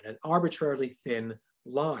dimensionless line, an arbitrarily thin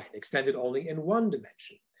line, extended only in 1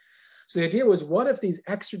 dimension. So the idea was, what if these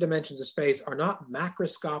extra dimensions of space are not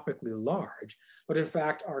macroscopically large, but in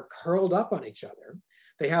fact are curled up on each other?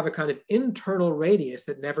 They have a kind of internal radius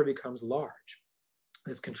that never becomes large.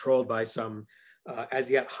 It's controlled by some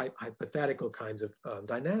as yet hypothetical kinds of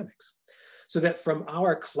dynamics. So that from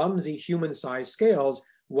our clumsy human-sized scales,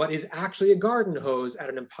 what is actually a garden hose at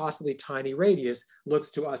an impossibly tiny radius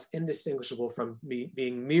looks to us indistinguishable from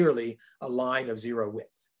being merely a line of 0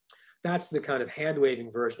 width. That's the kind of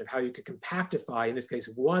hand-waving version of how you could compactify, in this case,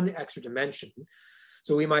 1 extra dimension.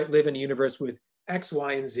 So we might live in a universe with X,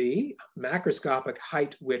 Y, and Z, macroscopic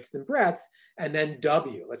height, width, and breadth, and then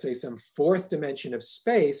W, let's say some 4th dimension of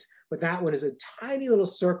space, but that one is a tiny little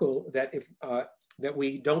circle that that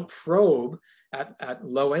we don't probe at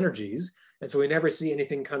low energies. And so we never see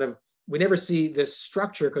anything we never see this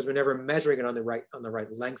structure because we're never measuring it on the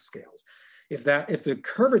right length scales. If the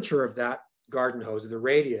curvature of that garden hose, the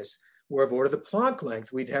radius, were of order the Planck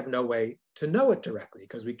length, we'd have no way to know it directly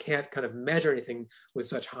because we can't kind of measure anything with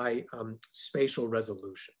such high spatial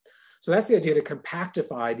resolution. So that's the idea, to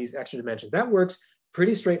compactify these extra dimensions. That works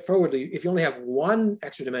pretty straightforwardly if you only have 1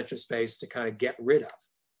 extra dimension of space to kind of get rid of.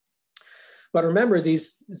 But remember,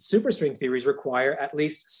 these superstring theories require at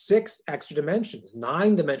least 6 extra dimensions,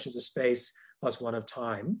 9 dimensions of space plus 1 of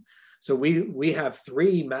time. So we have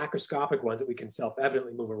 3 macroscopic ones that we can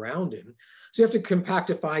self-evidently move around in. So you have to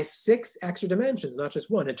compactify 6 extra dimensions, not just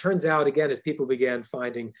 1. It turns out, again, as people began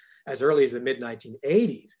finding as early as the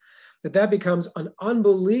mid-1980s, that becomes an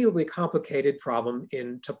unbelievably complicated problem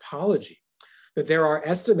in topology, that there are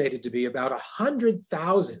estimated to be about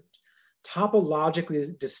 100,000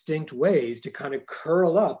 topologically distinct ways to kind of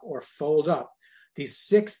curl up or fold up these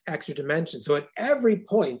 6 extra dimensions. So at every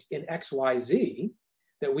point in X, Y, Z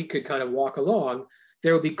that we could kind of walk along,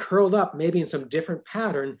 there would be curled up, maybe in some different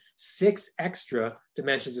pattern, 6 extra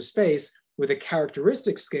dimensions of space with a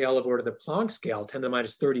characteristic scale of order the Planck scale, 10 to the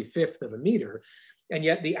minus 35th of a meter. And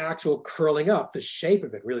yet the actual curling up, the shape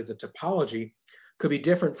of it, really the topology, could be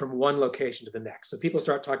different from one location to the next. So people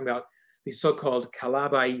start talking about these so-called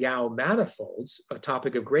Calabi-Yau manifolds, a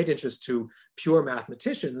topic of great interest to pure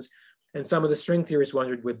mathematicians. And some of the string theorists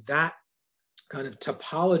wondered, would that kind of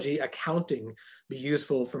topology accounting be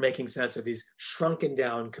useful for making sense of these shrunken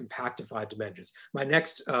down compactified dimensions? My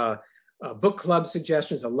next book club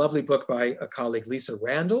suggestion is a lovely book by a colleague, Lisa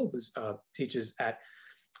Randall, who teaches at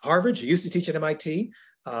Harvard. She used to teach at MIT,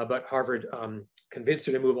 but Harvard convinced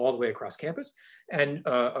her to move all the way across campus. And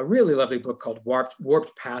a really lovely book called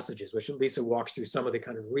Warped Passages, which Lisa walks through some of the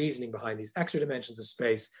kind of reasoning behind these extra dimensions of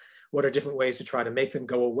space. What are different ways to try to make them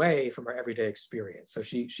go away from our everyday experience? So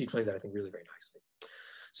she explains that, I think, really very nicely.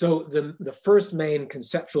 So the first main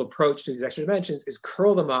conceptual approach to these extra dimensions is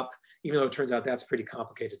curl them up, even though it turns out that's pretty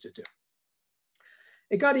complicated to do.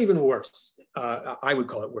 It got even worse. I would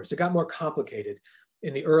call it worse. It got more complicated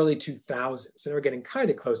in the early 2000s, and we're getting kind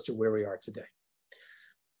of close to where we are today.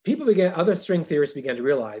 Other string theorists began to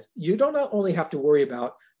realize you don't only have to worry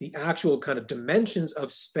about the actual kind of dimensions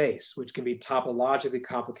of space, which can be topologically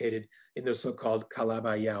complicated in those so-called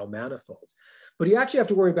Calabi-Yau manifolds, but you actually have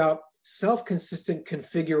to worry about self-consistent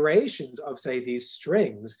configurations of, say, these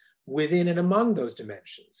strings within and among those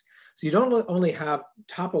dimensions. So you don't only have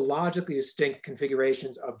topologically distinct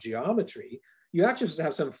configurations of geometry, you actually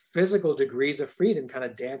have some physical degrees of freedom kind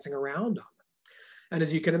of dancing around on them. And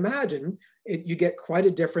as you can imagine, you get quite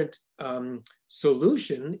a different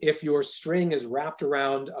solution if your string is wrapped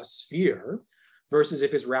around a sphere versus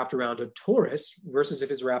if it's wrapped around a torus versus if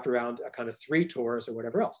it's wrapped around a kind of 3 torus or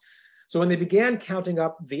whatever else. So when they began counting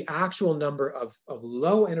up the actual number of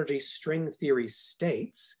low energy string theory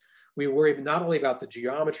states, we worried not only about the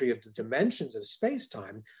geometry of the dimensions of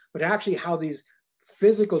space-time, but actually how these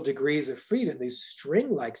physical degrees of freedom, these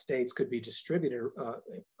string-like states, could be distributed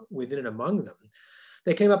within and among them.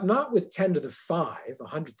 They came up not with 10 to the 5,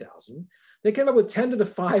 100,000. They came up with 10 to the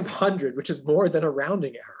 500, which is more than a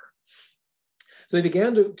rounding error. So they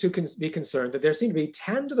began to be concerned that there seemed to be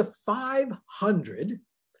 10 to the 500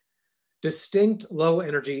 distinct low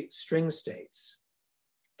energy string states.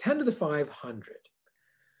 10 to the 500.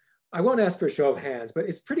 I won't ask for a show of hands, but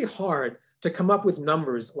it's pretty hard to come up with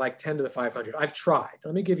numbers like 10 to the 500. I've tried.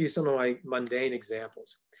 Let me give you some of my mundane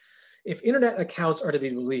examples. If internet accounts are to be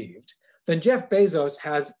believed, then Jeff Bezos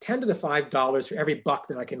has 10 to the $5 for every buck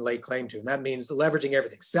that I can lay claim to. And that means leveraging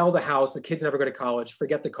everything. Sell the house, the kids never go to college,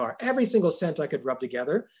 forget the car. Every single cent I could rub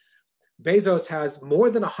together. Bezos has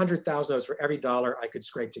more than $100,000 for every dollar I could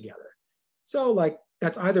scrape together. So like,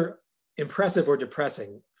 that's either impressive or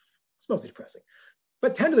depressing. It's mostly depressing.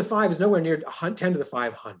 But 10 to the 5 is nowhere near 10 to the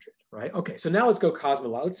 500, right? Okay, so now let's go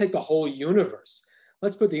cosmological. Let's take the whole universe.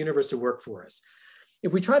 Let's put the universe to work for us.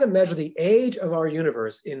 If we try to measure the age of our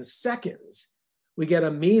universe in seconds, we get a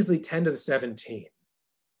measly 10 to the 17.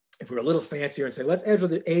 If we're a little fancier and say, let's measure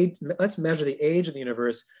the age of the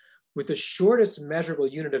universe with the shortest measurable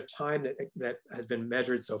unit of time that has been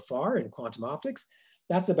measured so far in quantum optics,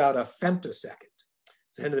 that's about a femtosecond.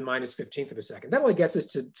 It's 10 to the minus 15th of a second. That only gets us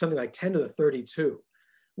to something like 10 to the 32.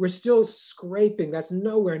 We're still scraping, that's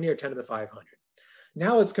nowhere near 10 to the 500.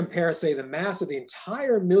 Now let's compare, say, the mass of the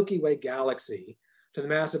entire Milky Way galaxy to the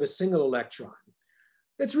mass of a single electron.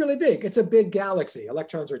 It's really big. It's a big galaxy.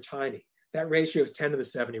 Electrons are tiny. That ratio is 10 to the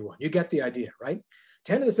 71. You get the idea, right?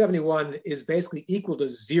 10 to the 71 is basically equal to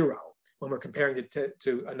 0 when we're comparing it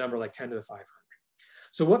to a number like 10 to the 500.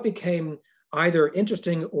 So what became either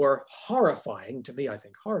interesting or horrifying, to me I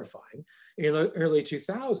think horrifying, in the early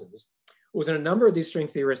 2000s, was that a number of these string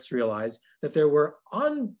theorists realized that there were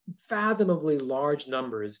unfathomably large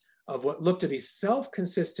numbers of what looked to be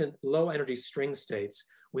self-consistent low energy string states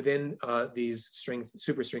within these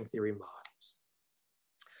superstring theory models.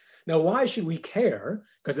 Now, why should we care?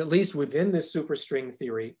 Because at least within this superstring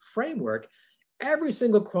theory framework, every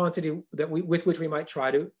single quantity with which we might try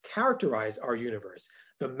to characterize our universe,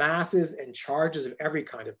 the masses and charges of every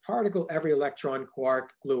kind of particle, every electron,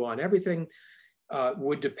 quark, gluon, everything,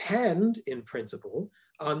 would depend, in principle,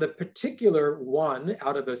 on the particular one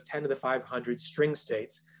out of those 10 to the 500 string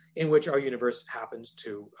states in which our universe happens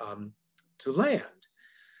to land.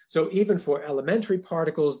 So even for elementary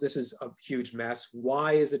particles, this is a huge mess.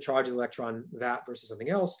 Why is the charge of the electron that versus something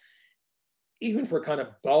else? Even for kind of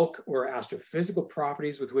bulk or astrophysical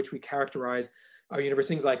properties with which we characterize our universe,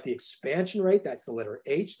 things like the expansion rate, that's the letter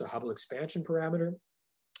H, the Hubble expansion parameter,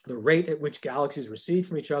 the rate at which galaxies recede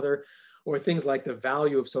from each other, or things like the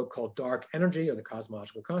value of so-called dark energy or the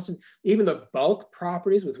cosmological constant, even the bulk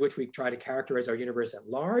properties with which we try to characterize our universe at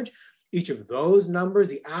large, each of those numbers,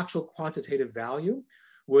 the actual quantitative value,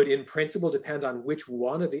 would in principle depend on which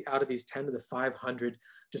one of out of these 10 to the 500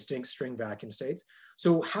 distinct string vacuum states.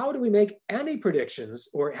 So how do we make any predictions,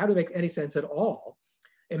 or how do we make any sense at all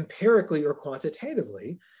empirically or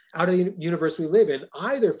quantitatively out of the universe we live in,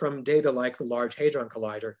 either from data like the Large Hadron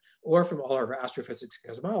Collider or from all of our astrophysics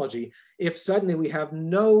and cosmology, if suddenly we have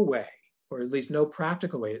no way, or at least no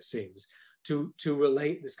practical way, it seems, to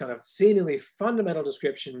relate this kind of seemingly fundamental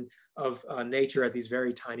description of nature at these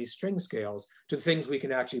very tiny string scales to things we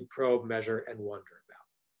can actually probe, measure, and wonder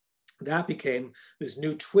about. That became this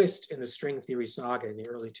new twist in the string theory saga in the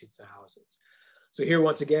early 2000s. So here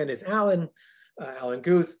once again is Alan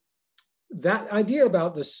Guth. That idea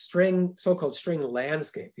about the string, so-called string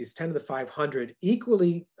landscape, these 10 to the 500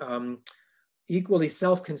 equally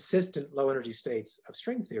self-consistent low energy states of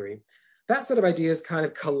string theory, that set of ideas kind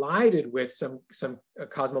of collided with some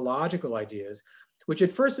cosmological ideas, which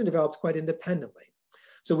had first been developed quite independently.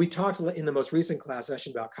 So we talked in the most recent class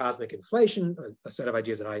session about cosmic inflation, a set of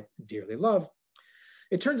ideas that I dearly love.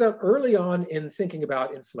 It turns out early on in thinking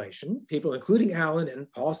about inflation, people, including Alan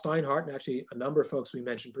and Paul Steinhardt, and actually a number of folks we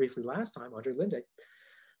mentioned briefly last time, Andre Linde,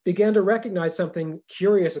 began to recognize something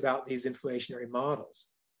curious about these inflationary models.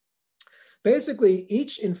 Basically,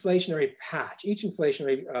 each inflationary patch, each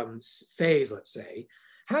inflationary phase, let's say,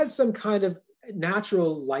 has some kind of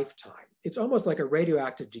natural lifetime. It's almost like a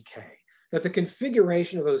radioactive decay, that the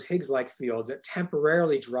configuration of those Higgs-like fields that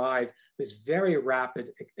temporarily drive this very rapid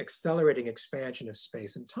accelerating expansion of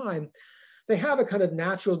space and time, they have a kind of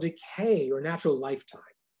natural decay or natural lifetime.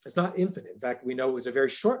 It's not infinite. In fact, we know it was a very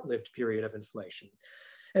short-lived period of inflation.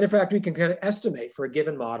 And in fact, we can kind of estimate for a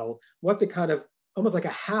given model what the kind of almost like a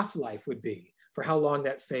half-life would be for how long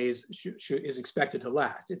that phase is expected to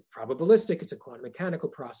last. It's probabilistic, it's a quantum mechanical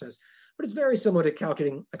process, but it's very similar to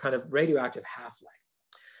calculating a kind of radioactive half-life.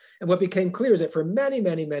 And what became clear is that for many,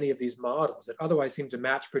 many, many of these models that otherwise seem to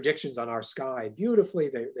match predictions on our sky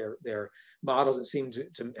beautifully, they're models that seem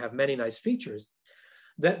to have many nice features,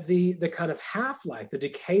 that the kind of half-life, the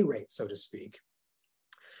decay rate, so to speak,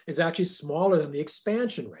 is actually smaller than the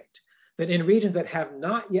expansion rate. That in regions that have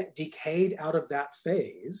not yet decayed out of that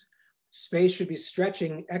phase, space should be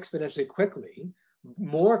stretching exponentially quickly,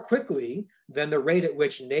 more quickly than the rate at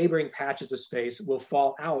which neighboring patches of space will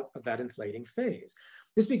fall out of that inflating phase.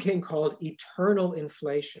 This became called eternal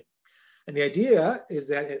inflation. And the idea is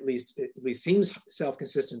that at least seems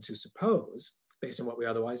self-consistent to suppose, based on what we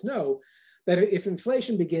otherwise know, that if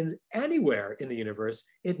inflation begins anywhere in the universe,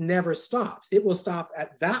 it never stops. It will stop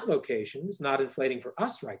at that location. It's not inflating for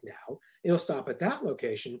us right now. It'll stop at that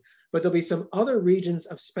location, but there'll be some other regions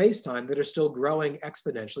of space-time that are still growing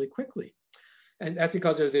exponentially quickly. And that's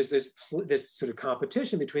because there's this sort of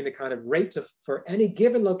competition between the kind of rate for any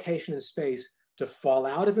given location in space to fall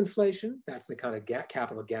out of inflation. That's the kind of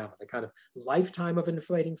capital gamma, the kind of lifetime of an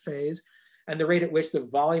inflating phase, and the rate at which the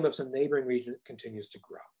volume of some neighboring region continues to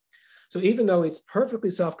grow. So even though it's perfectly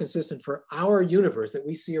self-consistent for our universe that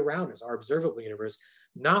we see around us, our observable universe,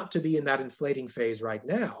 not to be in that inflating phase right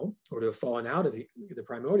now, or to have fallen out of the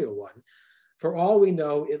primordial one, for all we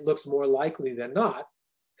know, it looks more likely than not,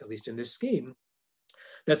 at least in this scheme,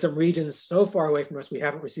 that some regions so far away from us, we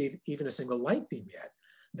haven't received even a single light beam yet,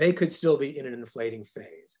 they could still be in an inflating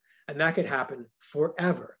phase. And that could happen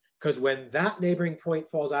forever, because when that neighboring point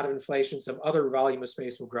falls out of inflation, some other volume of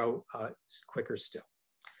space will grow quicker still.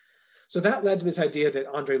 So that led to this idea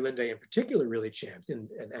that Andre Linde in particular really championed,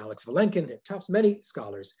 and Alex Vilenkin and Tufts, many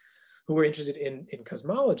scholars who were interested in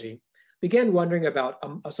cosmology, began wondering about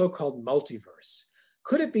a so-called multiverse.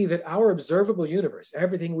 Could it be that our observable universe,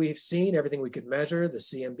 everything we've seen, everything we could measure, the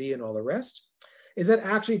CMB and all the rest, is that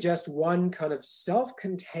actually just one kind of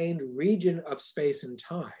self-contained region of space and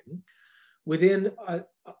time within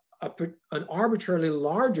an arbitrarily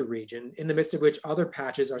larger region in the midst of which other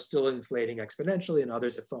patches are still inflating exponentially and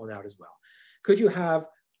others have fallen out as well? Could you have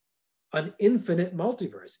an infinite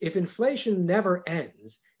multiverse? If inflation never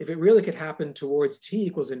ends, if it really could happen towards t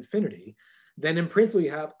equals infinity, then in principle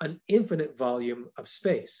you have an infinite volume of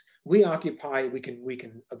space. We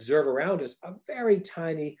can observe around us a very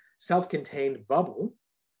tiny self-contained bubble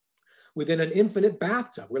within an infinite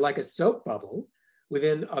bathtub. We're like a soap bubble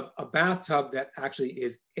within a bathtub that actually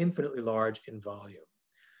is infinitely large in volume.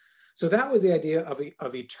 So that was the idea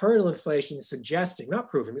of eternal inflation, suggesting, not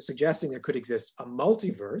proving, but suggesting there could exist a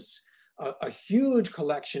multiverse, a huge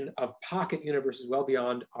collection of pocket universes well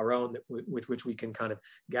beyond our own with which we can kind of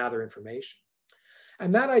gather information.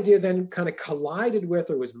 And that idea then kind of collided with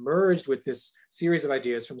or was merged with this series of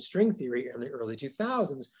ideas from string theory in the early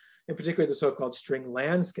 2000s, in particular the so-called string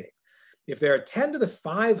landscape. If there are 10 to the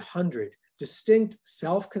 500 distinct,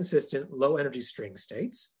 self-consistent, low-energy string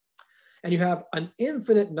states, and you have an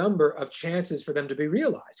infinite number of chances for them to be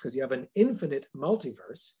realized, because you have an infinite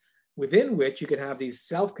multiverse, within which you could have these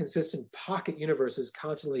self-consistent pocket universes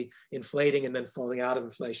constantly inflating and then falling out of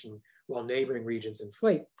inflation while neighboring regions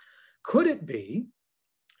inflate. Could it be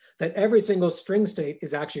that every single string state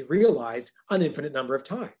is actually realized an infinite number of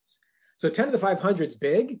times? So 10 to the 500 is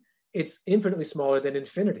big. It's infinitely smaller than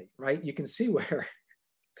infinity, right? You can see where,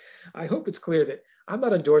 I hope it's clear that I'm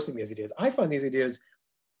not endorsing these ideas. I find these ideas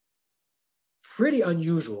pretty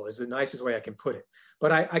unusual, is the nicest way I can put it.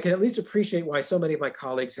 But I can at least appreciate why so many of my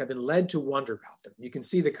colleagues have been led to wonder about them. You can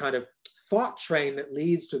see the kind of thought train that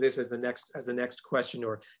leads to this as the next question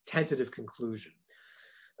or tentative conclusion.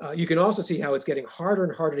 You can also see how it's getting harder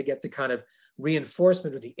and harder to get the kind of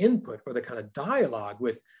reinforcement or the input or the kind of dialogue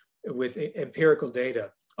with empirical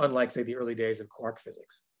data, unlike, say, the early days of quark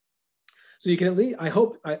physics. So you can at least, I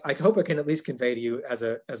hope I can at least convey to you as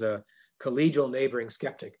a collegial neighboring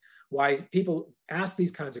skeptic why people ask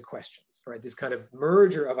these kinds of questions, right? This kind of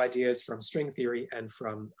merger of ideas from string theory and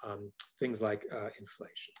from things like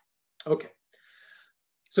inflation. Okay.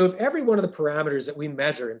 So if every one of the parameters that we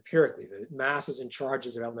measure empirically, the masses and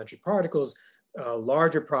charges of elementary particles,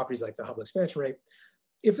 larger properties like the Hubble expansion rate,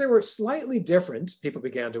 if they were slightly different, people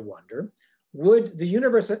began to wonder, would the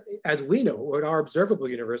universe as we know, would our observable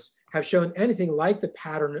universe have shown anything like the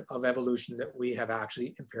pattern of evolution that we have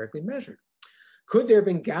actually empirically measured? Could there have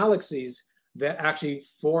been galaxies that actually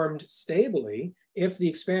formed stably if the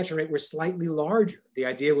expansion rate were slightly larger? The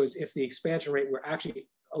idea was if the expansion rate were actually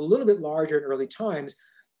a little bit larger in early times,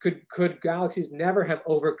 could galaxies never have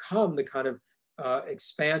overcome the kind of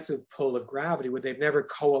expansive pull of gravity? Would they've never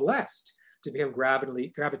coalesced to become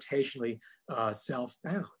gravitationally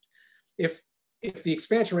self-bound? If the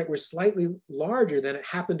expansion rate were slightly larger than it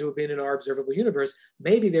happened to have been in our observable universe,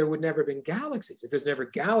 maybe there would never have been galaxies. If there's never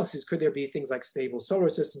galaxies, could there be things like stable solar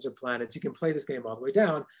systems or planets? You can play this game all the way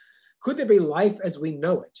down. Could there be life as we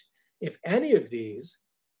know it if any of these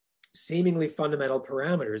seemingly fundamental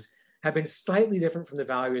parameters have been slightly different from the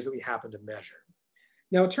values that we happen to measure?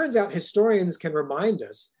 Now, it turns out historians can remind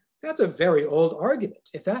us that's a very old argument.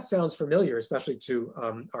 If that sounds familiar, especially to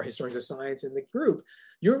our historians of science in the group,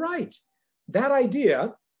 you're right. That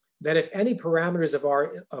idea that if any parameters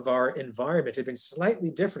of our environment had been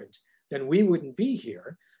slightly different, then we wouldn't be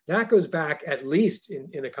here. That goes back at least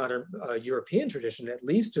in a kind of European tradition, at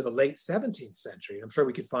least to the late 17th century. I'm sure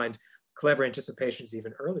we could find clever anticipations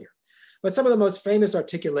even earlier. But some of the most famous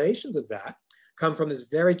articulations of that come from this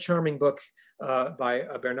very charming book by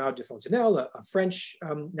Bernard de Fontenelle, a French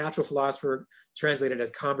natural philosopher, translated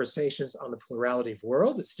as Conversations on the Plurality of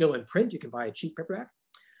Worlds. It's still in print. You can buy a cheap paperback.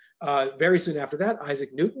 Very soon after that,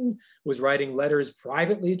 Isaac Newton was writing letters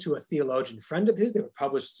privately to a theologian friend of his. They were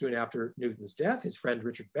published soon after Newton's death, his friend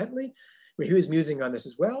Richard Bentley, where he was musing on this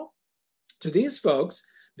as well. To these folks,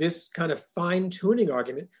 this kind of fine-tuning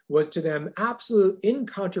argument was to them absolute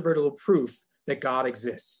incontrovertible proof that God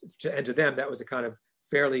exists. And to them, that was a kind of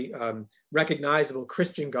fairly recognizable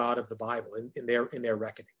Christian God of the Bible in their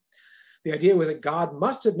reckoning. The idea was that God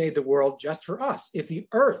must have made the world just for us. If the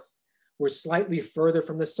earth were slightly further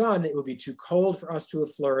from the sun, it would be too cold for us to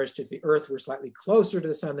have flourished. If the earth were slightly closer to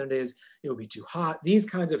the sun than it is, it would be too hot. These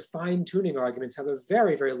kinds of fine-tuning arguments have a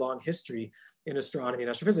very, very long history in astronomy and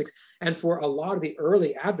astrophysics. And for a lot of the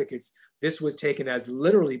early advocates, this was taken as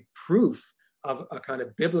literally proof of a kind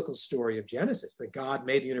of biblical story of Genesis, that God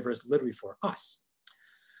made the universe literally for us.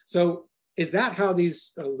 So is that how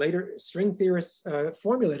these later string theorists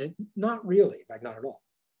formulated? Not really, in fact, not at all.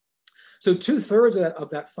 So 2/3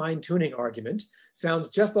 of that fine-tuning argument sounds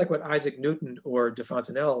just like what Isaac Newton or de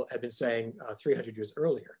Fontenelle had been saying 300 years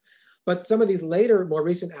earlier. But some of these later, more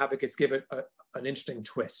recent advocates give it an interesting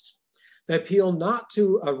twist. They appeal not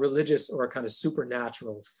to a religious or a kind of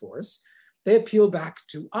supernatural force. They appeal back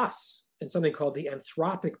to us in something called the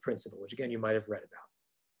anthropic principle, which again, you might have read about.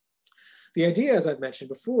 The idea, as I've mentioned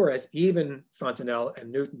before, as even Fontenelle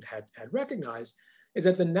and Newton had recognized, is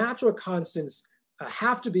that the natural constants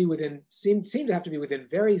have to be seem to have to be within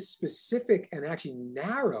very specific and actually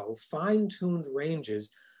narrow, fine-tuned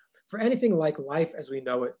ranges for anything like life as we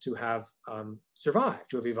know it to have survived,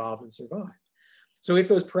 to have evolved and survived. So if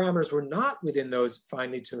those parameters were not within those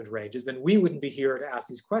finely tuned ranges, then we wouldn't be here to ask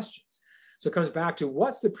these questions. So it comes back to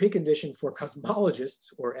what's the precondition for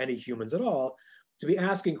cosmologists, or any humans at all, to be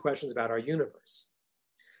asking questions about our universe.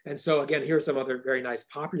 And so again, here's some other very nice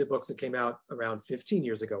popular books that came out around 15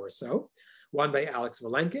 years ago or so. One by Alex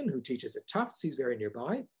Valenkin, who teaches at Tufts. He's very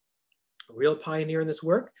nearby, a real pioneer in this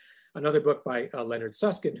work. Another book by Leonard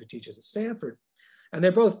Susskind, who teaches at Stanford. And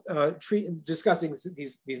they're both discussing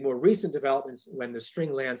these more recent developments when the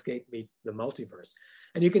string landscape meets the multiverse.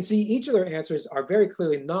 And you can see each of their answers are very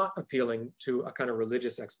clearly not appealing to a kind of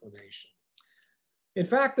religious explanation. In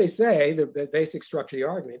fact, they say the basic structure of the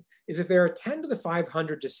argument is if there are 10 to the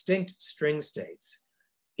 500 distinct string states,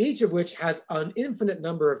 each of which has an infinite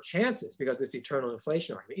number of chances, because this eternal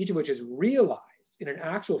inflation argument, each of which is realized in an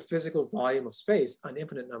actual physical volume of space an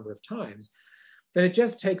infinite number of times, then it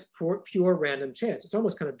just takes pure random chance. It's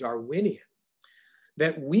almost kind of Darwinian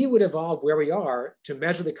that we would evolve where we are to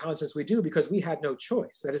measure the constants we do because we had no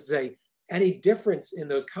choice. That is to say, any difference in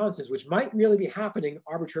those constants, which might really be happening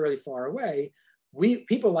arbitrarily far away,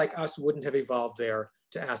 people like us wouldn't have evolved there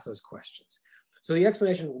to ask those questions. So the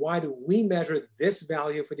explanation, why do we measure this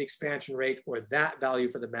value for the expansion rate or that value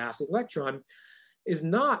for the mass of the electron, is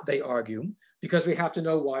not, they argue, because we have to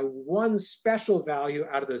know why one special value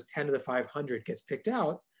out of those 10 to the 500 gets picked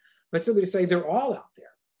out, but simply to say they're all out there.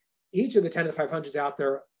 Each of the 10 to the 500 is out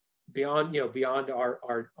there beyond, beyond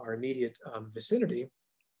our immediate vicinity.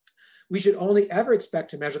 We should only ever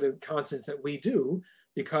expect to measure the constants that we do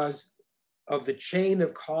because of the chain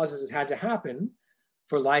of causes that had to happen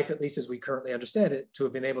for life, at least as we currently understand it, to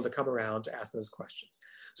have been able to come around to ask those questions.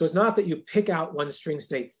 So it's not that you pick out one string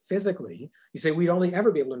state physically. You say we'd only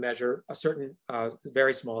ever be able to measure a certain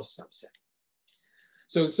very small subset.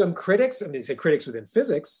 So some critics, I mean, say critics within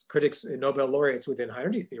physics, critics, Nobel laureates within high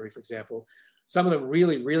energy theory, for example, some of them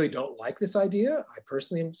really, really don't like this idea. I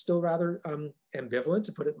personally am still rather ambivalent,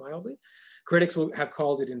 to put it mildly. Critics will have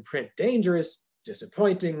called it in print dangerous,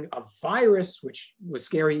 disappointing, a virus, which was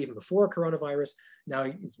scary even before coronavirus. Now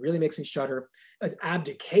it really makes me shudder. An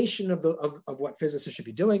abdication of what physicists should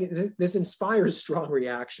be doing. This inspires strong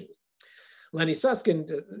reactions. Lenny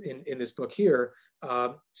Susskind, in this book here,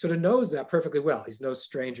 sort of knows that perfectly well. He's no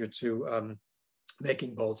stranger to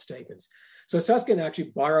making bold statements. So Susskind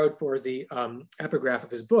actually borrowed for the epigraph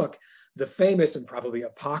of his book the famous and probably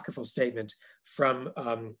apocryphal statement from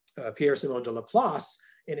Pierre-Simon de Laplace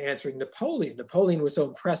in answering Napoleon. Napoleon was so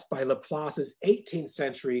impressed by Laplace's 18th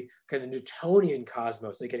century kind of Newtonian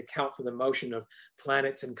cosmos. They could account for the motion of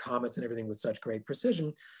planets and comets and everything with such great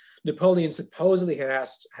precision. Napoleon supposedly had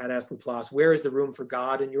asked Laplace, where is the room for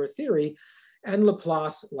God in your theory? And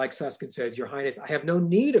Laplace, like Susskind says, Your Highness, I have no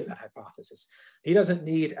need of that hypothesis. He doesn't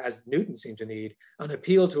need, as Newton seemed to need, an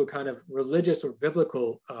appeal to a kind of religious or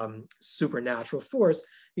biblical supernatural force.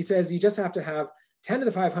 He says you just have to have 10 to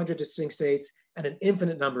the 500 distinct states and an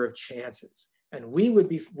infinite number of chances. And we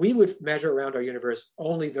would measure around our universe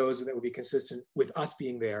only those that would be consistent with us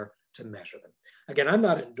being there to measure them. Again, I'm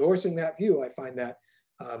not endorsing that view. I find that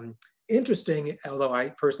interesting, although I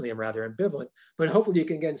personally am rather ambivalent, but hopefully you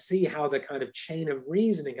can again see how the kind of chain of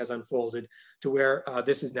reasoning has unfolded to where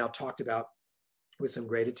this is now talked about with some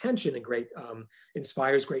great attention and great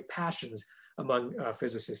inspires great passions among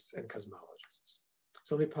physicists and cosmologists.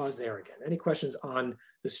 So let me pause there again. Any questions on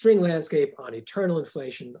the string landscape, on eternal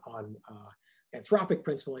inflation, on anthropic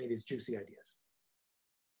principle, any of these juicy ideas?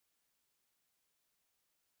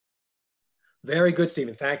 Very good,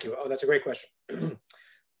 Stephen, thank you. Oh, that's a great question.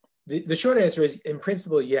 The short answer is, in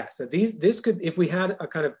principle, yes. That this could, if we had a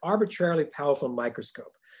kind of arbitrarily powerful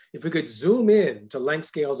microscope, if we could zoom in to length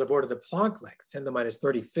scales of order the Planck length, 10 to the minus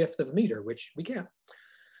 35th of a meter, which we can't,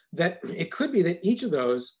 that it could be that each of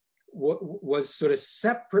those was sort of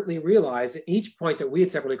separately realized at each point that we had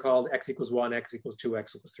separately called x equals 1, x equals 2,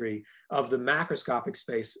 x equals 3 of the macroscopic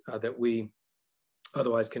space that we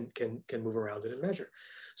otherwise can move around in and measure.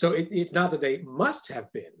 So it's not that they must have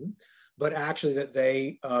been, but actually that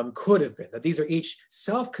they could have been, that these are each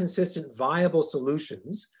self-consistent viable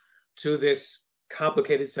solutions to this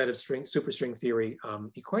complicated set of superstring theory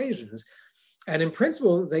equations. And in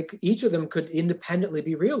principle, each of them could independently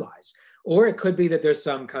be realized. Or it could be that there's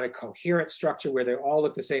some kind of coherent structure where they all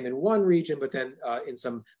look the same in one region, but then in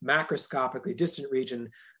some macroscopically distant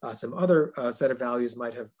region, some other set of values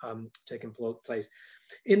might have taken place.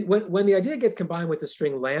 When the idea gets combined with the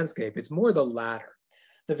string landscape, it's more the latter,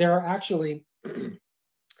 that there are actually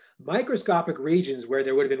microscopic regions where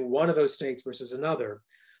there would have been one of those states versus another,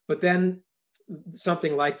 but then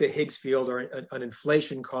something like the Higgs field or an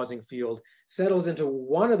inflation causing field settles into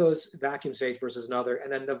one of those vacuum states versus another,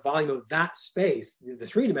 and then the volume of that space, the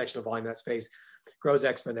three-dimensional volume of that space, grows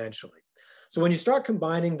exponentially. So when you start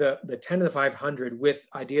combining the 10 to the 500 with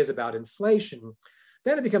ideas about inflation,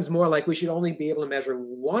 then it becomes more like we should only be able to measure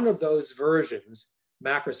one of those versions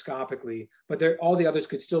macroscopically, but all the others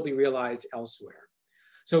could still be realized elsewhere.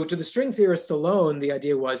 So to the string theorist alone, the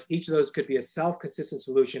idea was each of those could be a self-consistent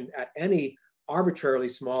solution at any arbitrarily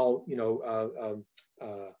small,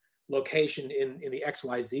 location in the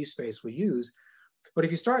XYZ space we use. But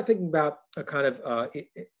if you start thinking about a kind of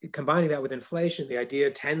combining that with inflation, the idea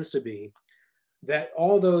tends to be that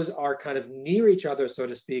all those are kind of near each other, so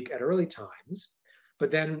to speak, at early times.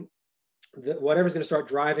 But then whatever's going to start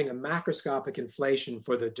driving a macroscopic inflation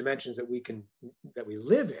for the dimensions that we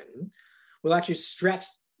live in will actually stretch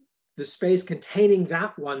the space containing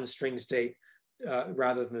that one string state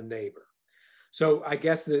rather than the neighbor. So I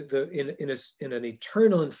guess in an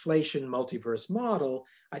eternal inflation multiverse model,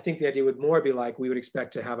 I think the idea would more be like we would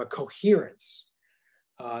expect to have a coherence.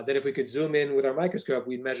 That if we could zoom in with our microscope,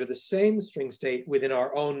 we'd measure the same string state within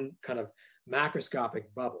our own kind of macroscopic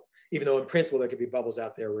bubble, even though in principle there could be bubbles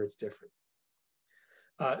out there where it's different.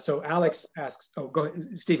 So Alex asks, oh, go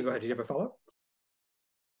ahead, Stephen, go ahead. Did you have a follow-up?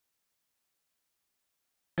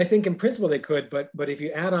 I think in principle they could, but if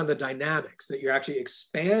you add on the dynamics that you're actually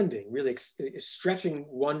expanding, really stretching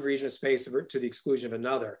one region of space to the exclusion of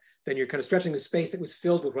another, then you're kind of stretching the space that was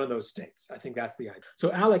filled with one of those states. I think that's the idea.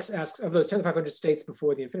 So Alex asks, of those 10 to the 500 states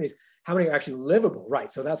before the infinities, how many are actually livable?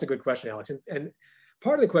 Right, so that's a good question, Alex. And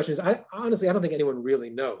part of the question is, honestly, I don't think anyone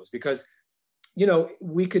really knows, because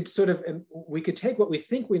we could take what we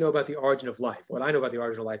think we know about the origin of life. What I know about the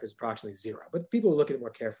origin of life is approximately 0, but people will look at it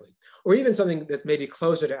more carefully. Or even something that's maybe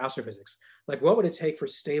closer to astrophysics, like what would it take for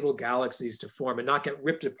stable galaxies to form and not get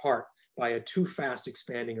ripped apart by a too fast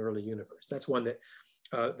expanding early universe? That's one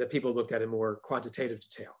that people looked at in more quantitative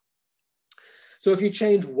detail. So if you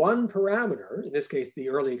change one parameter, in this case, the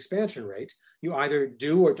early expansion rate, you either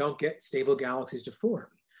do or don't get stable galaxies to form.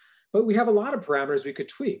 But we have a lot of parameters we could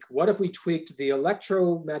tweak. What if we tweaked the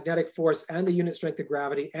electromagnetic force and the unit strength of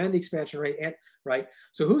gravity and the expansion rate, right?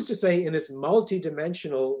 So who's to say in this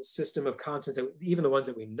multi-dimensional system of constants, even the ones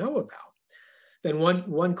that we know about, then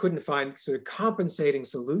one couldn't find sort of compensating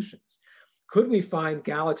solutions. Could we find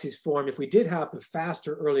galaxies form if we did have the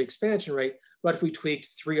faster early expansion rate, but if we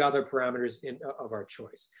tweaked 3 other parameters of our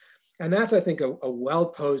choice? And that's, I think, a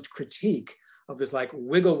well-posed critique of this like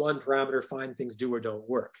wiggle one parameter, find things do or don't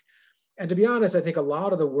work. And to be honest, I think a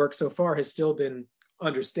lot of the work so far has still been,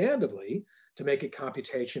 understandably, to make it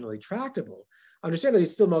computationally tractable. Understandably,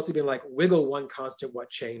 it's still mostly been like wiggle one constant, what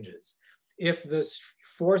changes? If the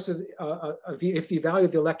force if the value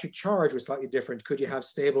of the electric charge was slightly different, could you have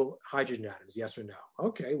stable hydrogen atoms? Yes or no?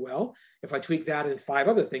 Okay, well, if I tweak that and 5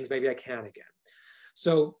 other things, maybe I can again.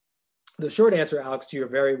 So the short answer, Alex, to your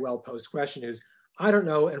very well-posed question is, I don't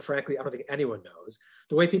know, and frankly, I don't think anyone knows.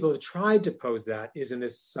 The way people have tried to pose that is in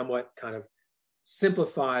this somewhat kind of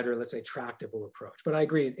simplified, or let's say tractable approach. But I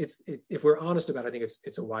agree, if we're honest about it, I think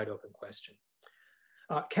it's a wide open question.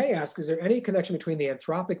 Kay asks, is there any connection between the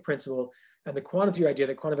anthropic principle and the quantum theory idea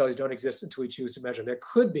that quantum values don't exist until we choose to measure them? There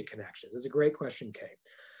could be connections. It's a great question, Kay.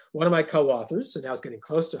 One of my co-authors, so now it's getting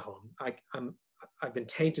close to home, I've been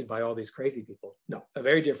tainted by all these crazy people. No, a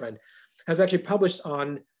very dear friend, has actually published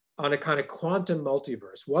on a kind of quantum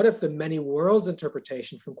multiverse. What if the many worlds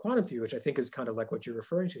interpretation from quantum theory, which I think is kind of like what you're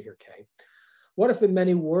referring to here, Kay, what if the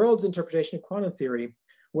many worlds interpretation of quantum theory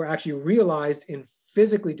were actually realized in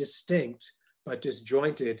physically distinct but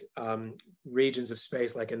disjointed regions of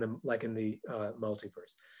space, like in the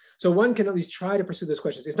multiverse? So one can at least try to pursue those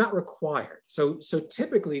questions. It's not required. So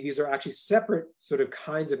typically these are actually separate sort of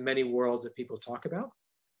kinds of many worlds that people talk about.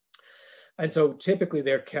 And so typically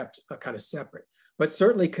they're kept kind of separate. But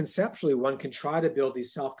certainly conceptually, one can try to build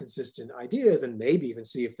these self-consistent ideas and maybe even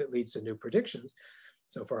see if that leads to new predictions.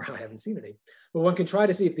 So far, I haven't seen any. But one can try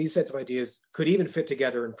to see if these sets of ideas could even fit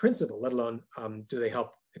together in principle, let alone do they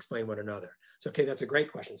help explain one another. So, okay, that's a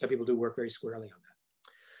great question. Some people do work very squarely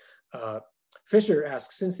on that. Fisher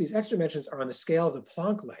asks, since these extra dimensions are on the scale of the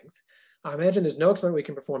Planck length, I imagine there's no experiment we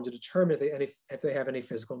can perform to determine if they have any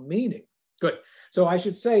physical meaning. Good. So I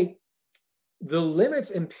should say, the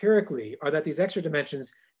limits empirically are that these extra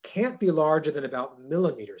dimensions can't be larger than about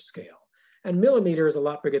millimeter scale. And millimeter is a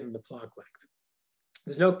lot bigger than the Planck length.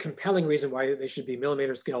 There's no compelling reason why they should be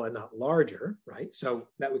millimeter scale and not larger, right? So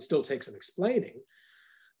that would still take some explaining.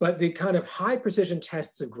 But the kind of high precision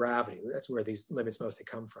tests of gravity, that's where these limits mostly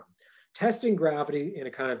come from. Testing gravity in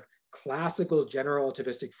a kind of classical general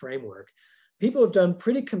relativistic framework, people have done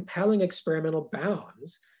pretty compelling experimental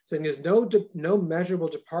bounds saying there's no measurable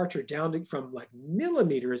departure down from like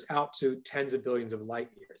millimeters out to tens of billions of light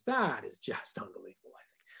years. That is just unbelievable,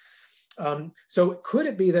 I think. So could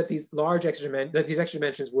it be that these extra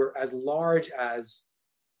dimensions were as large as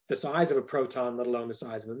the size of a proton, let alone the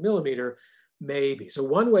size of a millimeter? Maybe. So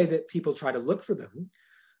one way that people try to look for them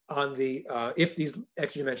on the, if these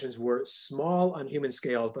extra dimensions were small on human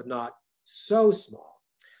scales, but not so small,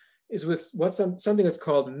 is with something that's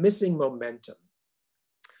called missing momentum.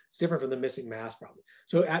 It's different from the missing mass problem.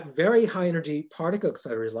 So at very high energy particle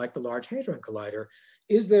accelerators like the Large Hadron Collider,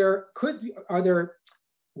 is there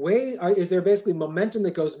basically momentum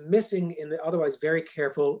that goes missing in the otherwise very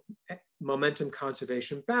careful momentum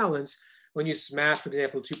conservation balance when you smash, for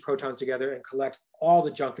example, two protons together and collect all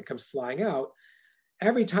the junk that comes flying out,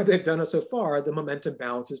 every time they've done it so far, the momentum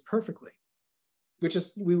balances perfectly, which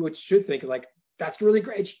is, should think like, that's really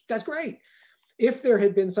great. That's great. If there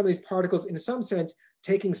had been some of these particles, in some sense,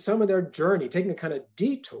 taking some of their journey, taking a kind of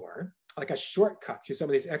detour, like a shortcut through some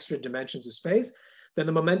of these extra dimensions of space, then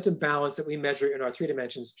the momentum balance that we measure in our 3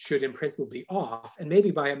 dimensions should in principle be off, and maybe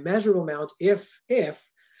by a measurable amount if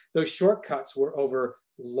those shortcuts were over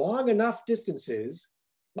long enough distances,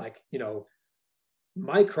 like,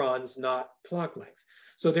 microns, not Planck lengths.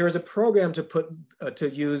 So there is a program to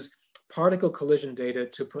use particle collision data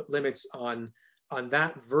to put limits on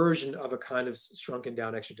that version of a kind of shrunken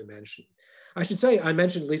down extra dimension. I should say, I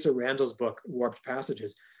mentioned Lisa Randall's book, Warped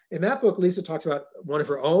Passages. In that book, Lisa talks about one of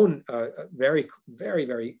her own very, very,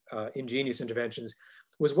 very ingenious interventions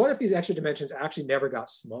was, what if these extra dimensions actually never got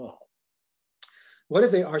small? What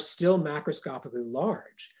if they are still macroscopically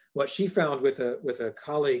large? What she found with a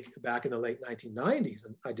colleague back in the late 1990s,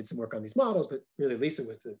 and I did some work on these models, but really Lisa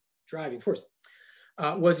was the driving force,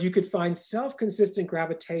 was you could find self-consistent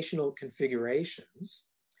gravitational configurations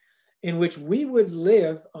in which we would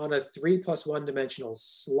live on a 3+1 dimensional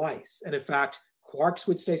slice. And in fact, quarks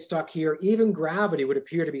would stay stuck here. Even gravity would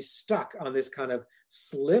appear to be stuck on this kind of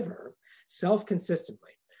sliver self-consistently.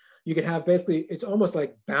 You could have basically, it's almost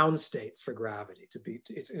like bound states for gravity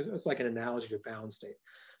it's like an analogy to bound states.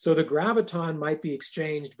 So the graviton might be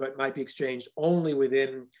exchanged, but might be exchanged only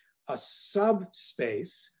within a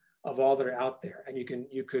subspace of all that are out there. And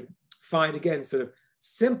you could find, again, sort of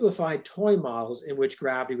simplified toy models in which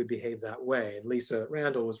gravity would behave that way. And Lisa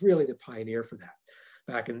Randall was really the pioneer for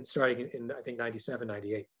that, starting in I think 97,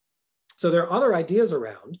 98. So there are other ideas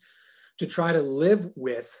around to try to live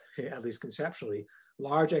with, at least conceptually,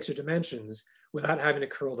 large extra dimensions without having to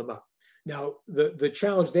curl them up. Now, the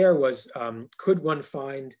challenge there was, could one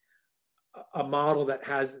find a model that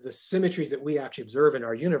has the symmetries that we actually observe in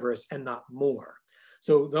our universe and not more?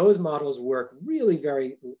 So those models work really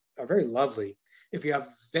are very lovely if you have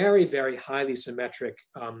very, very highly symmetric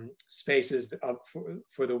spaces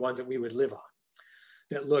for the ones that we would live on,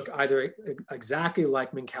 that look either exactly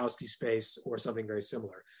like Minkowski space or something very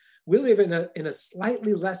similar. We live in a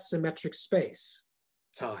slightly less symmetric space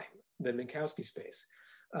time than Minkowski space.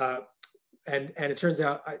 And it turns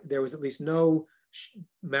out there was at least no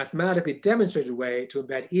mathematically demonstrated way to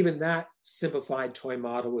embed even that simplified toy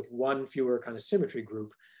model with one fewer kind of symmetry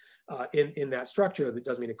group in that structure. That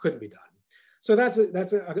doesn't mean it couldn't be done. So that's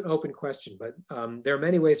an open question, but there are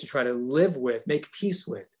many ways to try to live with, make peace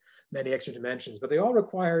with many extra dimensions, but they all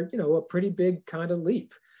require, a pretty big kind of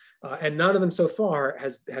leap. And none of them so far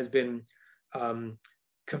has been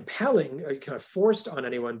compelling or kind of forced on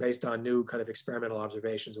anyone based on new kind of experimental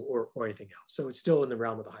observations or anything else. So it's still in the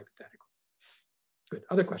realm of the hypothetical. Good.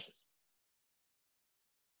 Other questions?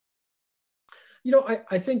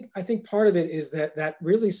 I think part of it is that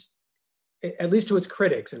really, at least to its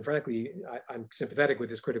critics, and frankly, I'm sympathetic with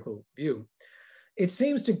this critical view, it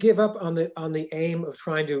seems to give up on the aim of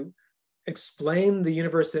trying to explain the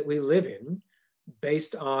universe that we live in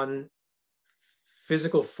based on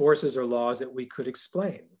physical forces or laws that we could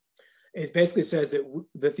explain. It basically says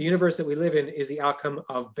that the universe that we live in is the outcome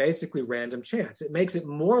of basically random chance. It makes it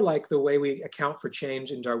more like the way we account for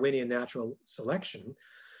change in Darwinian natural selection,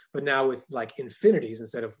 but now with like infinities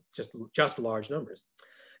instead of just large numbers.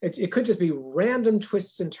 It could just be random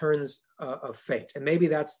twists and turns of fate, and maybe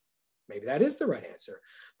that is the right answer.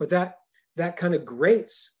 But that kind of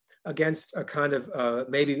grates against a kind of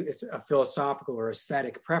maybe it's a philosophical or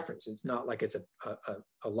aesthetic preference. It's not like it's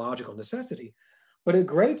a logical necessity, but it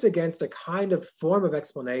grates against a kind of form of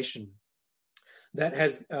explanation that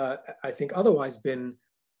has, I think, otherwise been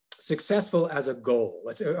successful as a goal.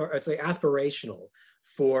 It's aspirational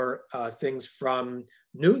for things from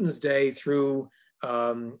Newton's day through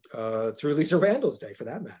Lisa Randall's day, for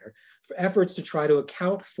that matter, for efforts to try to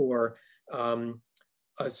account for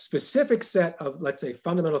a specific set of, let's say,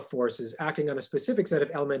 fundamental forces acting on a specific set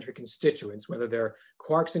of elementary constituents, whether they're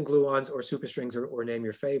quarks and gluons or superstrings or name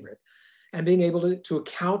your favorite, and being able to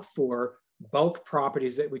account for bulk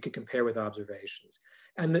properties that we could compare with observations.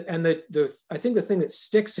 And I think the thing that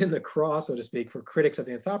sticks in the craw, so to speak, for critics of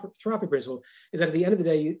the anthropic principle is that at the end of the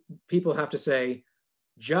day, people have to say,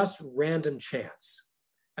 just random chance.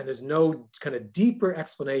 And there's no kind of deeper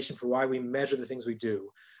explanation for why we measure the things we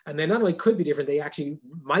do. And they not only could be different, they actually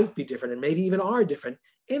might be different and maybe even are different,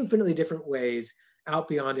 infinitely different ways out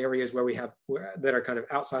beyond areas that are kind of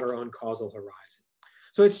outside our own causal horizon.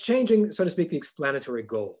 So it's changing, so to speak, the explanatory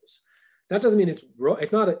goals. That doesn't mean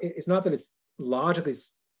it's not that it's logically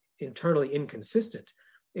internally inconsistent.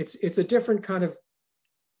 It's a different kind of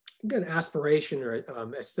again, aspiration or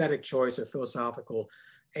aesthetic choice or philosophical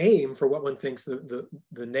aim for what one thinks the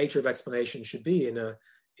nature of explanation should be in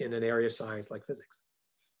an area of science like physics.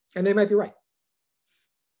 And they might be right.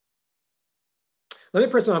 Let me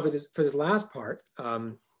press on for this last part,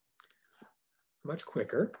 much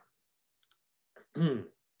quicker.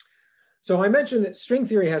 So I mentioned that string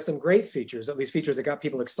theory has some great features, at least features that got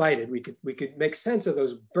people excited. We could make sense of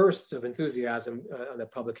those bursts of enthusiasm on the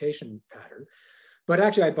publication pattern. But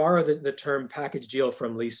actually, I borrowed the term package deal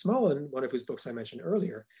from Lee Smolin, one of whose books I mentioned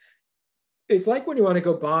earlier. It's like when you want to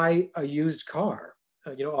go buy a used car,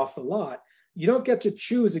 off the lot, you don't get to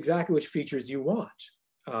choose exactly which features you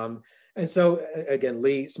want. And so again,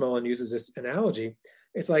 Lee Smolin uses this analogy.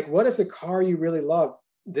 It's like, what if the car you really love,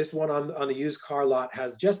 this one on the used car lot,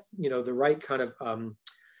 has just the right kind of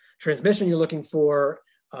transmission you're looking for,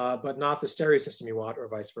 but not the stereo system you want, or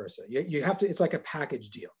vice versa. You have to. It's like a package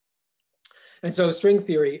deal. And so string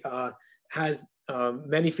theory has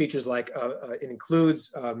many features, like it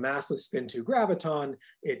includes massless spin 2 graviton.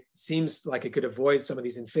 It seems like it could avoid some of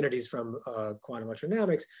these infinities from quantum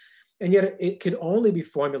electrodynamics. And yet it could only be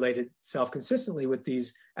formulated self-consistently with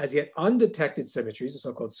these as yet undetected symmetries, the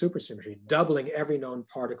so-called supersymmetry, doubling every known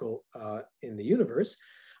particle in the universe,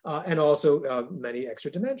 and also many extra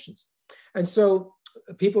dimensions. And so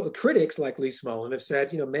critics like Lee Smolin have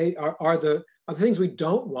said, are the things we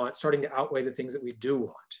don't want starting to outweigh the things that we do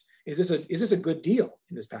want? Is this a good deal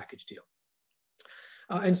in this package deal?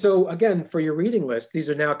 And so again, for your reading list, these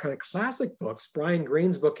are now kind of classic books. Brian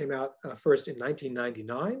Greene's book came out first in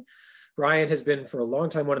 1999. Brian has been for a long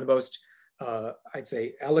time one of the most, I'd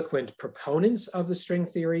say, eloquent proponents of the string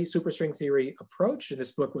theory, superstring theory approach. And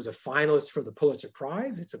this book was a finalist for the Pulitzer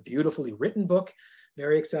Prize. It's a beautifully written book,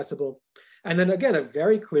 very accessible. And then again, a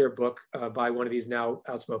very clear book by one of these now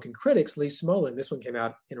outspoken critics, Lee Smolin. This one came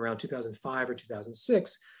out in around 2005 or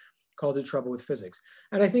 2006, called In Trouble with Physics.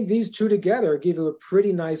 And I think these two together give you a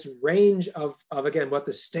pretty nice range of again, what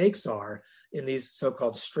the stakes are in these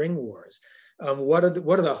so-called string wars. What are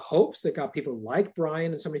the hopes that got people like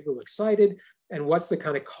Brian and so many people excited? And what's the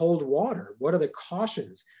kind of cold water? What are the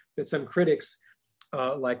cautions that some critics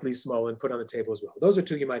like Lee Smolin put on the table as well? Those are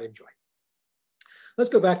two you might enjoy. Let's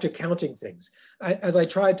go back to counting things. As I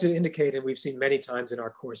tried to indicate, and we've seen many times in our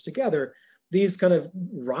course together, these kind of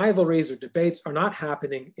rivalries or debates are not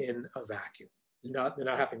happening in a vacuum. They're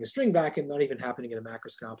not happening in a string vacuum, not even happening in a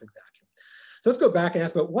macroscopic vacuum. So let's go back and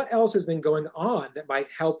ask about what else has been going on that might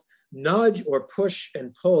help nudge or push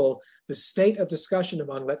and pull the state of discussion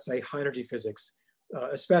among, let's say, high energy physics,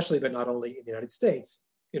 especially, but not only in the United States,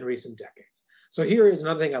 in recent decades. So here is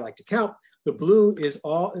another thing I like to count. The blue is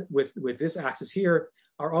all, with this axis here,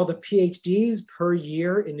 are all the PhDs per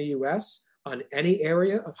year in the US on any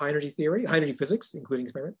area of high energy theory, high energy physics, including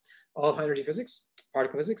experiment, all of high energy physics,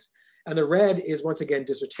 particle physics. And the red is, once again,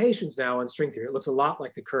 dissertations now on string theory. It looks a lot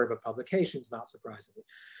like the curve of publications, not surprisingly.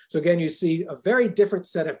 So again, you see a very different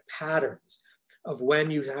set of patterns of when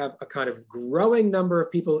you have a kind of growing number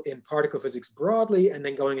of people in particle physics broadly, and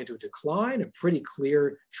then going into a decline, a pretty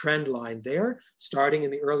clear trend line there, starting in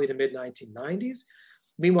the early to mid 1990s.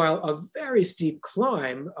 Meanwhile, a very steep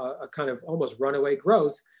climb, a kind of almost runaway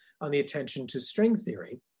growth on the attention to string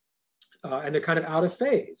theory. And they're kind of out of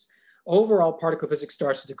phase. Overall, particle physics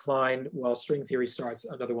starts to decline while string theory starts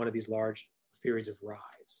another one of these large periods of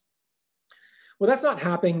rise. Well, that's not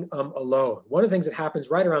happening alone. One of the things that happens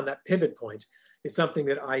right around that pivot point is something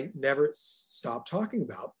that I never stopped talking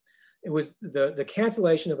about. It was the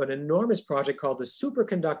cancellation of an enormous project called the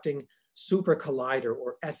Superconducting Super Collider,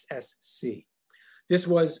 or SSC. This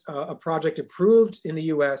was a project approved in the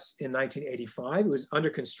US in 1985. It was under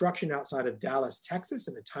construction outside of Dallas, Texas,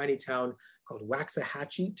 in a tiny town called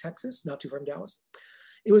Waxahachie, Texas, not too far from Dallas.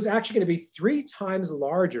 It was actually going to be 3 times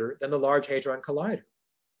larger than the Large Hadron Collider,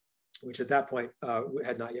 which at that point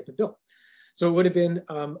had not yet been built. So it would have been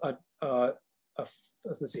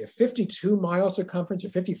let's see, a 52-mile circumference or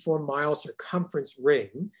 54-mile circumference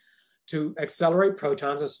ring to accelerate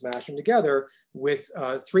protons and smash them together with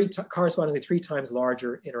correspondingly 3 times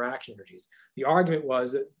larger interaction energies. The argument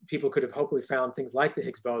was that people could have hopefully found things like the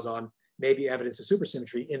Higgs boson, maybe evidence of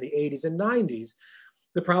supersymmetry in the 80s and 90s.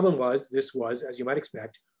 The problem was, this was, as you might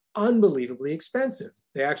expect, unbelievably expensive.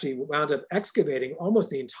 They actually wound up excavating almost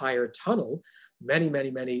the entire tunnel,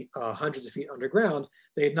 many hundreds of feet underground.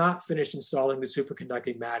 They had not finished installing the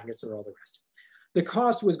superconducting magnets or all the rest. The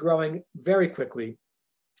cost was growing very quickly.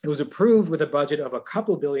 It was approved with a budget of a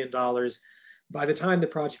couple $2 billion. By the time the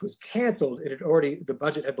project was canceled, the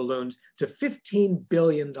budget had ballooned to $15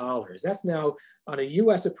 billion. That's now, on a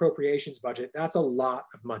US appropriations budget, that's a lot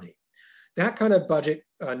of money. That kind of budget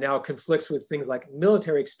now conflicts with things like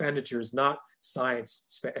military expenditures, not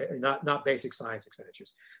science, not basic science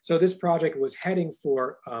expenditures. So this project was heading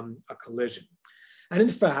for a collision. And in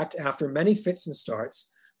fact, after many fits and starts,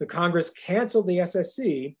 the Congress canceled the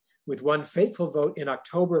SSC with one fateful vote in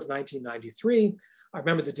October of 1993. I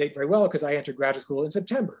remember the date very well because I entered graduate school in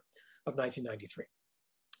September of 1993.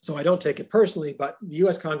 So I don't take it personally, but the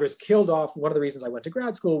US Congress killed off one of the reasons I went to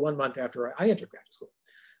grad school 1 month after I entered graduate school.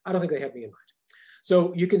 I don't think they had me in mind.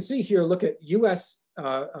 So you can see here, look at US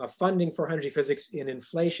funding for energy physics in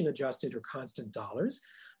inflation adjusted or constant dollars.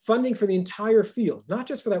 Funding for the entire field, not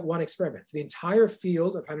just for that one experiment, for the entire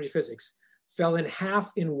field of energy physics fell in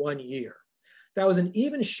half in 1 year. That was an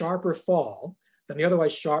even sharper fall than the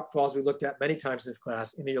otherwise sharp falls we looked at many times in this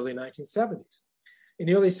class in the early 1970s. In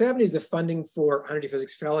the early 70s, the funding for energy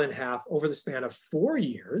physics fell in half over the span of 4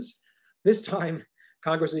 years. This time,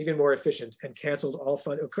 Congress was even more efficient and canceled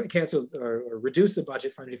or reduced the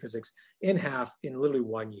budget for energy physics in half in literally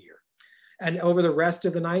 1 year. And over the rest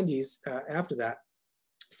of the 90s, after that,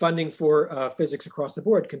 funding for physics across the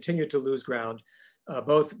board continued to lose ground,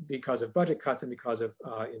 both because of budget cuts and because of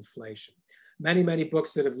inflation. Many, many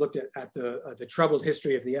books that have looked at the troubled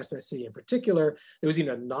history of the SSC in particular. There was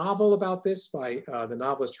even a novel about this by the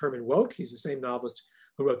novelist Herman Wouk. He's the same novelist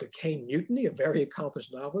who wrote The Caine Mutiny, a very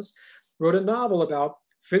accomplished novelist, wrote a novel about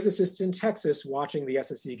physicists in Texas watching the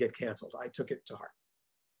SSC get canceled. I took it to heart.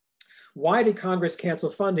 Why did Congress cancel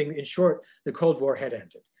funding? In short, the Cold War had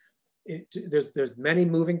ended. There's many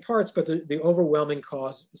moving parts, but the overwhelming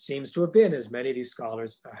cause seems to have been, as many of these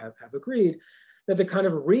scholars have agreed, that the kind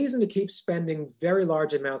of reason to keep spending very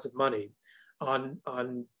large amounts of money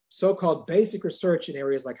on so-called basic research in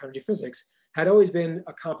areas like energy physics had always been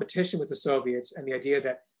a competition with the Soviets, and the idea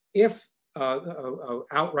that if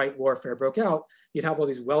outright warfare broke out, you'd have all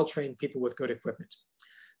these well-trained people with good equipment.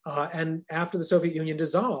 And after the Soviet Union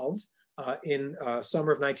dissolved in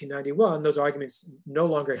summer of 1991, those arguments no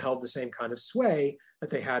longer held the same kind of sway that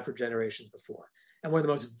they had for generations before. And one of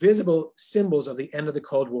the most visible symbols of the end of the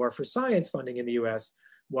Cold War for science funding in the US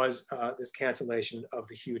was this cancellation of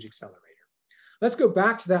the huge accelerator. Let's go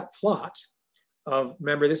back to that plot of,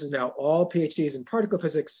 remember, this is now all PhDs in particle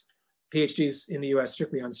physics, PhDs in the US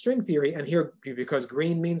strictly on string theory, and here, because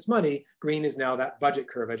green means money, green is now that budget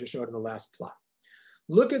curve I just showed in the last plot.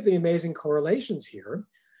 Look at the amazing correlations here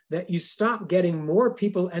that you stop getting more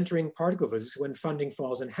people entering particle physics when funding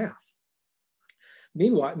falls in half.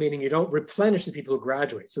 Meanwhile, meaning you don't replenish the people who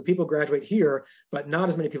graduate. So people graduate here, but not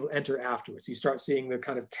as many people enter afterwards. You start seeing the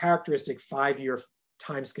kind of characteristic 5-year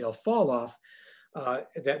timescale fall off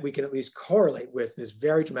that we can at least correlate with this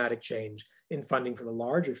very dramatic change in funding for the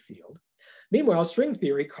larger field. Meanwhile, string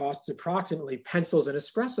theory costs approximately pencils and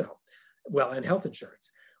espresso, well, and health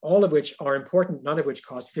insurance, all of which are important, none of which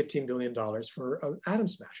cost $15 billion for an atom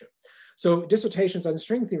smasher. So dissertations on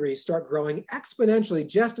string theory start growing exponentially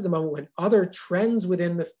just at the moment when other trends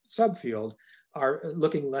within the subfield are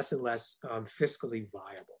looking less and less fiscally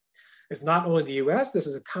viable. It's not only the US, this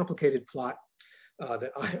is a complicated plot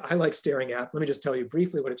that I like staring at. Let me just tell you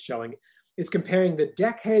briefly what it's showing. It's comparing the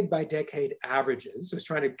decade by decade averages. So it's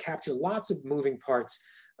trying to capture lots of moving parts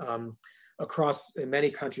across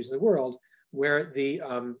many countries in the world, where the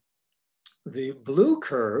blue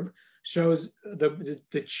curve shows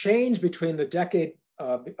the change between the decade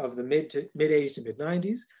of the mid 80s to mid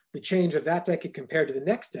 90s, the change of that decade compared to the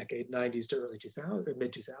next decade, 90s to early 2000s, or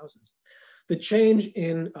mid 2000s, the change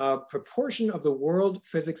in proportion of the world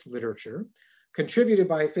physics literature contributed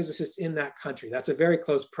by physicists in that country. That's a very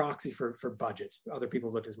close proxy for budgets. Other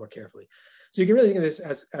people looked at this more carefully. So you can really think of this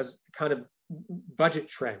as kind of budget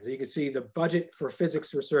trends. You can see the budget for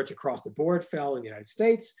physics research across the board fell in the United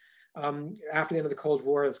States after the end of the Cold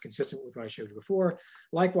War. That's consistent with what I showed you before.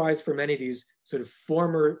 Likewise, for many of these sort of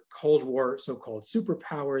former Cold War so-called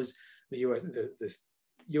superpowers, the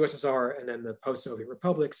USSR and then the post-Soviet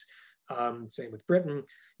republics, same with Britain.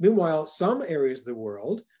 Meanwhile, some areas of the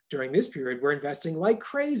world during this period were investing like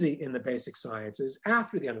crazy in the basic sciences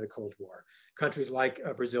after the end of the Cold War. Countries like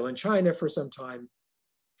Brazil and China for some time.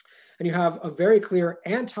 And you have a very clear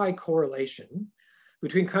anti-correlation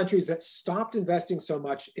between countries that stopped investing so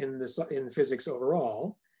much in physics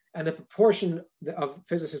overall and the proportion of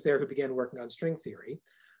physicists there who began working on string theory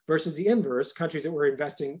versus the inverse, countries that were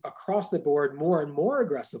investing across the board more and more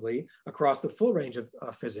aggressively across the full range of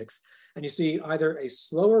physics. And you see either a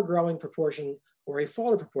slower growing proportion or a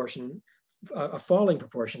falling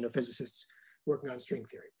proportion of physicists working on string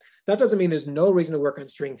theory. That doesn't mean there's no reason to work on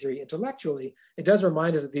string theory intellectually. It does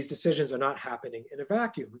remind us that these decisions are not happening in a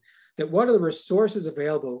vacuum, that what are the resources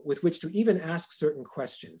available with which to even ask certain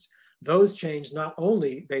questions? those change not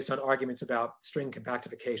only based on arguments about string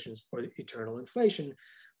compactifications or eternal inflation.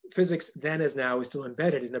 Physics then as now is still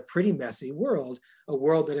embedded in a pretty messy world, a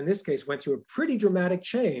world that in this case went through a pretty dramatic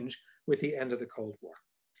change with the end of the Cold War.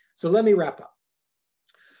 So let me wrap up.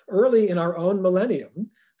 Early in our own millennium,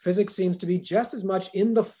 physics seems to be just as much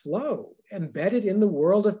in the flow, embedded in the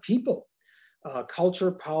world of people,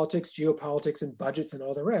 culture, politics, geopolitics, and budgets, and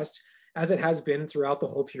all the rest, as it has been throughout the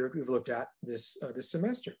whole period we've looked at this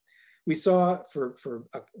semester. We saw for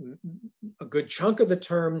a good chunk of the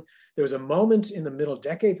term, there was a moment in the middle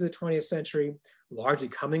decades of the 20th century, largely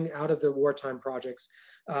coming out of the wartime projects,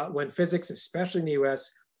 when physics, especially in the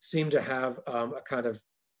US, seemed to have a kind of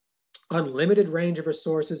unlimited range of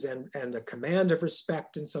resources and a command of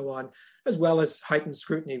respect and so on, as well as heightened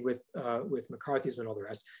scrutiny with McCarthyism and all the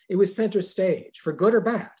rest. It was center stage, for good or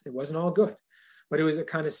bad. It wasn't all good, but it was a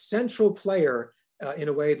kind of central player in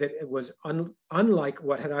a way that it was unlike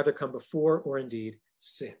what had either come before or indeed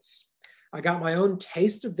since. I got my own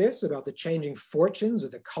taste of this, about the changing fortunes or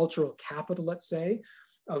the cultural capital, let's say,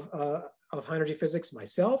 of high energy physics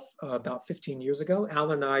myself about 15 years ago.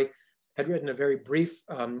 Alan and I had written a very brief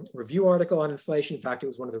review article on inflation. In fact, it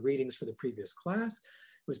was one of the readings for the previous class.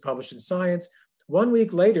 It was published in Science. 1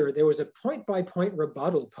 week later, there was a point-by-point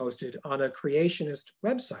rebuttal posted on a creationist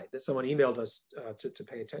website that someone emailed us to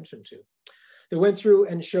pay attention to. They went through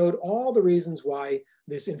and showed all the reasons why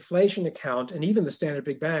this inflation account and even the standard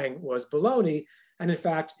Big Bang was baloney. And in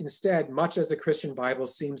fact, instead, much as the Christian Bible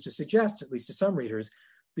seems to suggest, at least to some readers,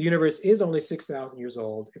 the universe is only 6,000 years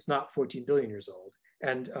old. It's not 14 billion years old.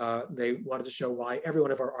 And they wanted to show why every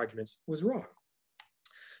one of our arguments was wrong.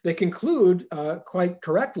 They conclude quite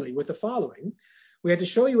correctly with the following. We had to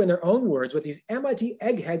show you in their own words what these MIT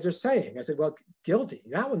eggheads are saying. I said, well, guilty.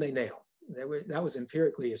 That one they nailed. That was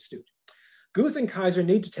empirically astute. Guth and Kaiser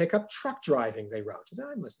need to take up truck driving, they wrote. I said,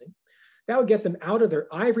 I'm listening. That would get them out of their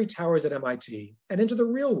ivory towers at MIT and into the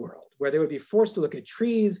real world, where they would be forced to look at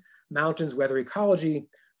trees, mountains, weather ecology,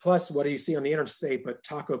 plus what do you see on the interstate but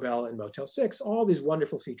Taco Bell and Motel 6, all these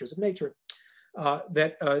wonderful features of nature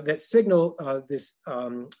that signal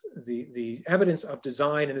the evidence of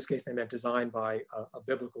design. In this case, they meant design by a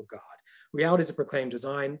biblical God. Reality is to proclaim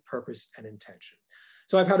design, purpose, and intention.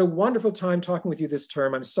 So I've had a wonderful time talking with you this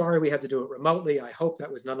term. I'm sorry we had to do it remotely. I hope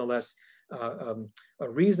that was nonetheless a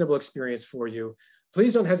reasonable experience for you.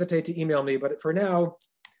 Please don't hesitate to email me, but for now,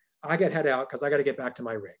 I got to head out because I got to get back to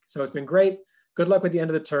my rig. So it's been great. Good luck with the end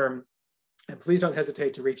of the term. And please don't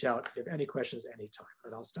hesitate to reach out if you have any questions anytime,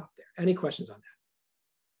 but I'll stop there. Any questions on that?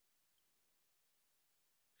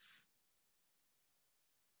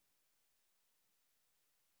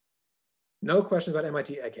 No questions about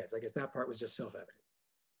MIT eggheads. I guess that part was just self-evident.